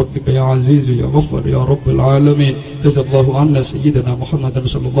برحمتك وفضلك يا عزيز يا غفار يا رب العالمين. جزا الله عنا سيدنا محمد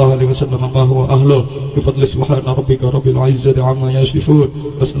صلى الله عليه وسلم ما هو أهله بفضل سبحان ربك رب العزة عما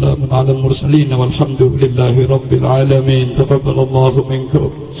يصفون وسلام على المرسلين والحمد لله رب العالمين. تقبل الله منكم.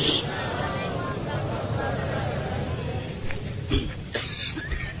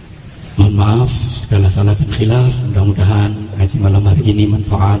 Mohon maaf segala salah dan khilaf. Mudah-mudahan ngaji malam hari ini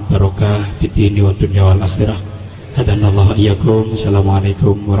manfaat barokah fid dini wad dunya wal akhirah. Hadanallahu iyyakum.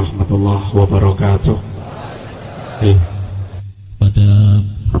 Assalamualaikum warahmatullahi wabarakatuh. Pada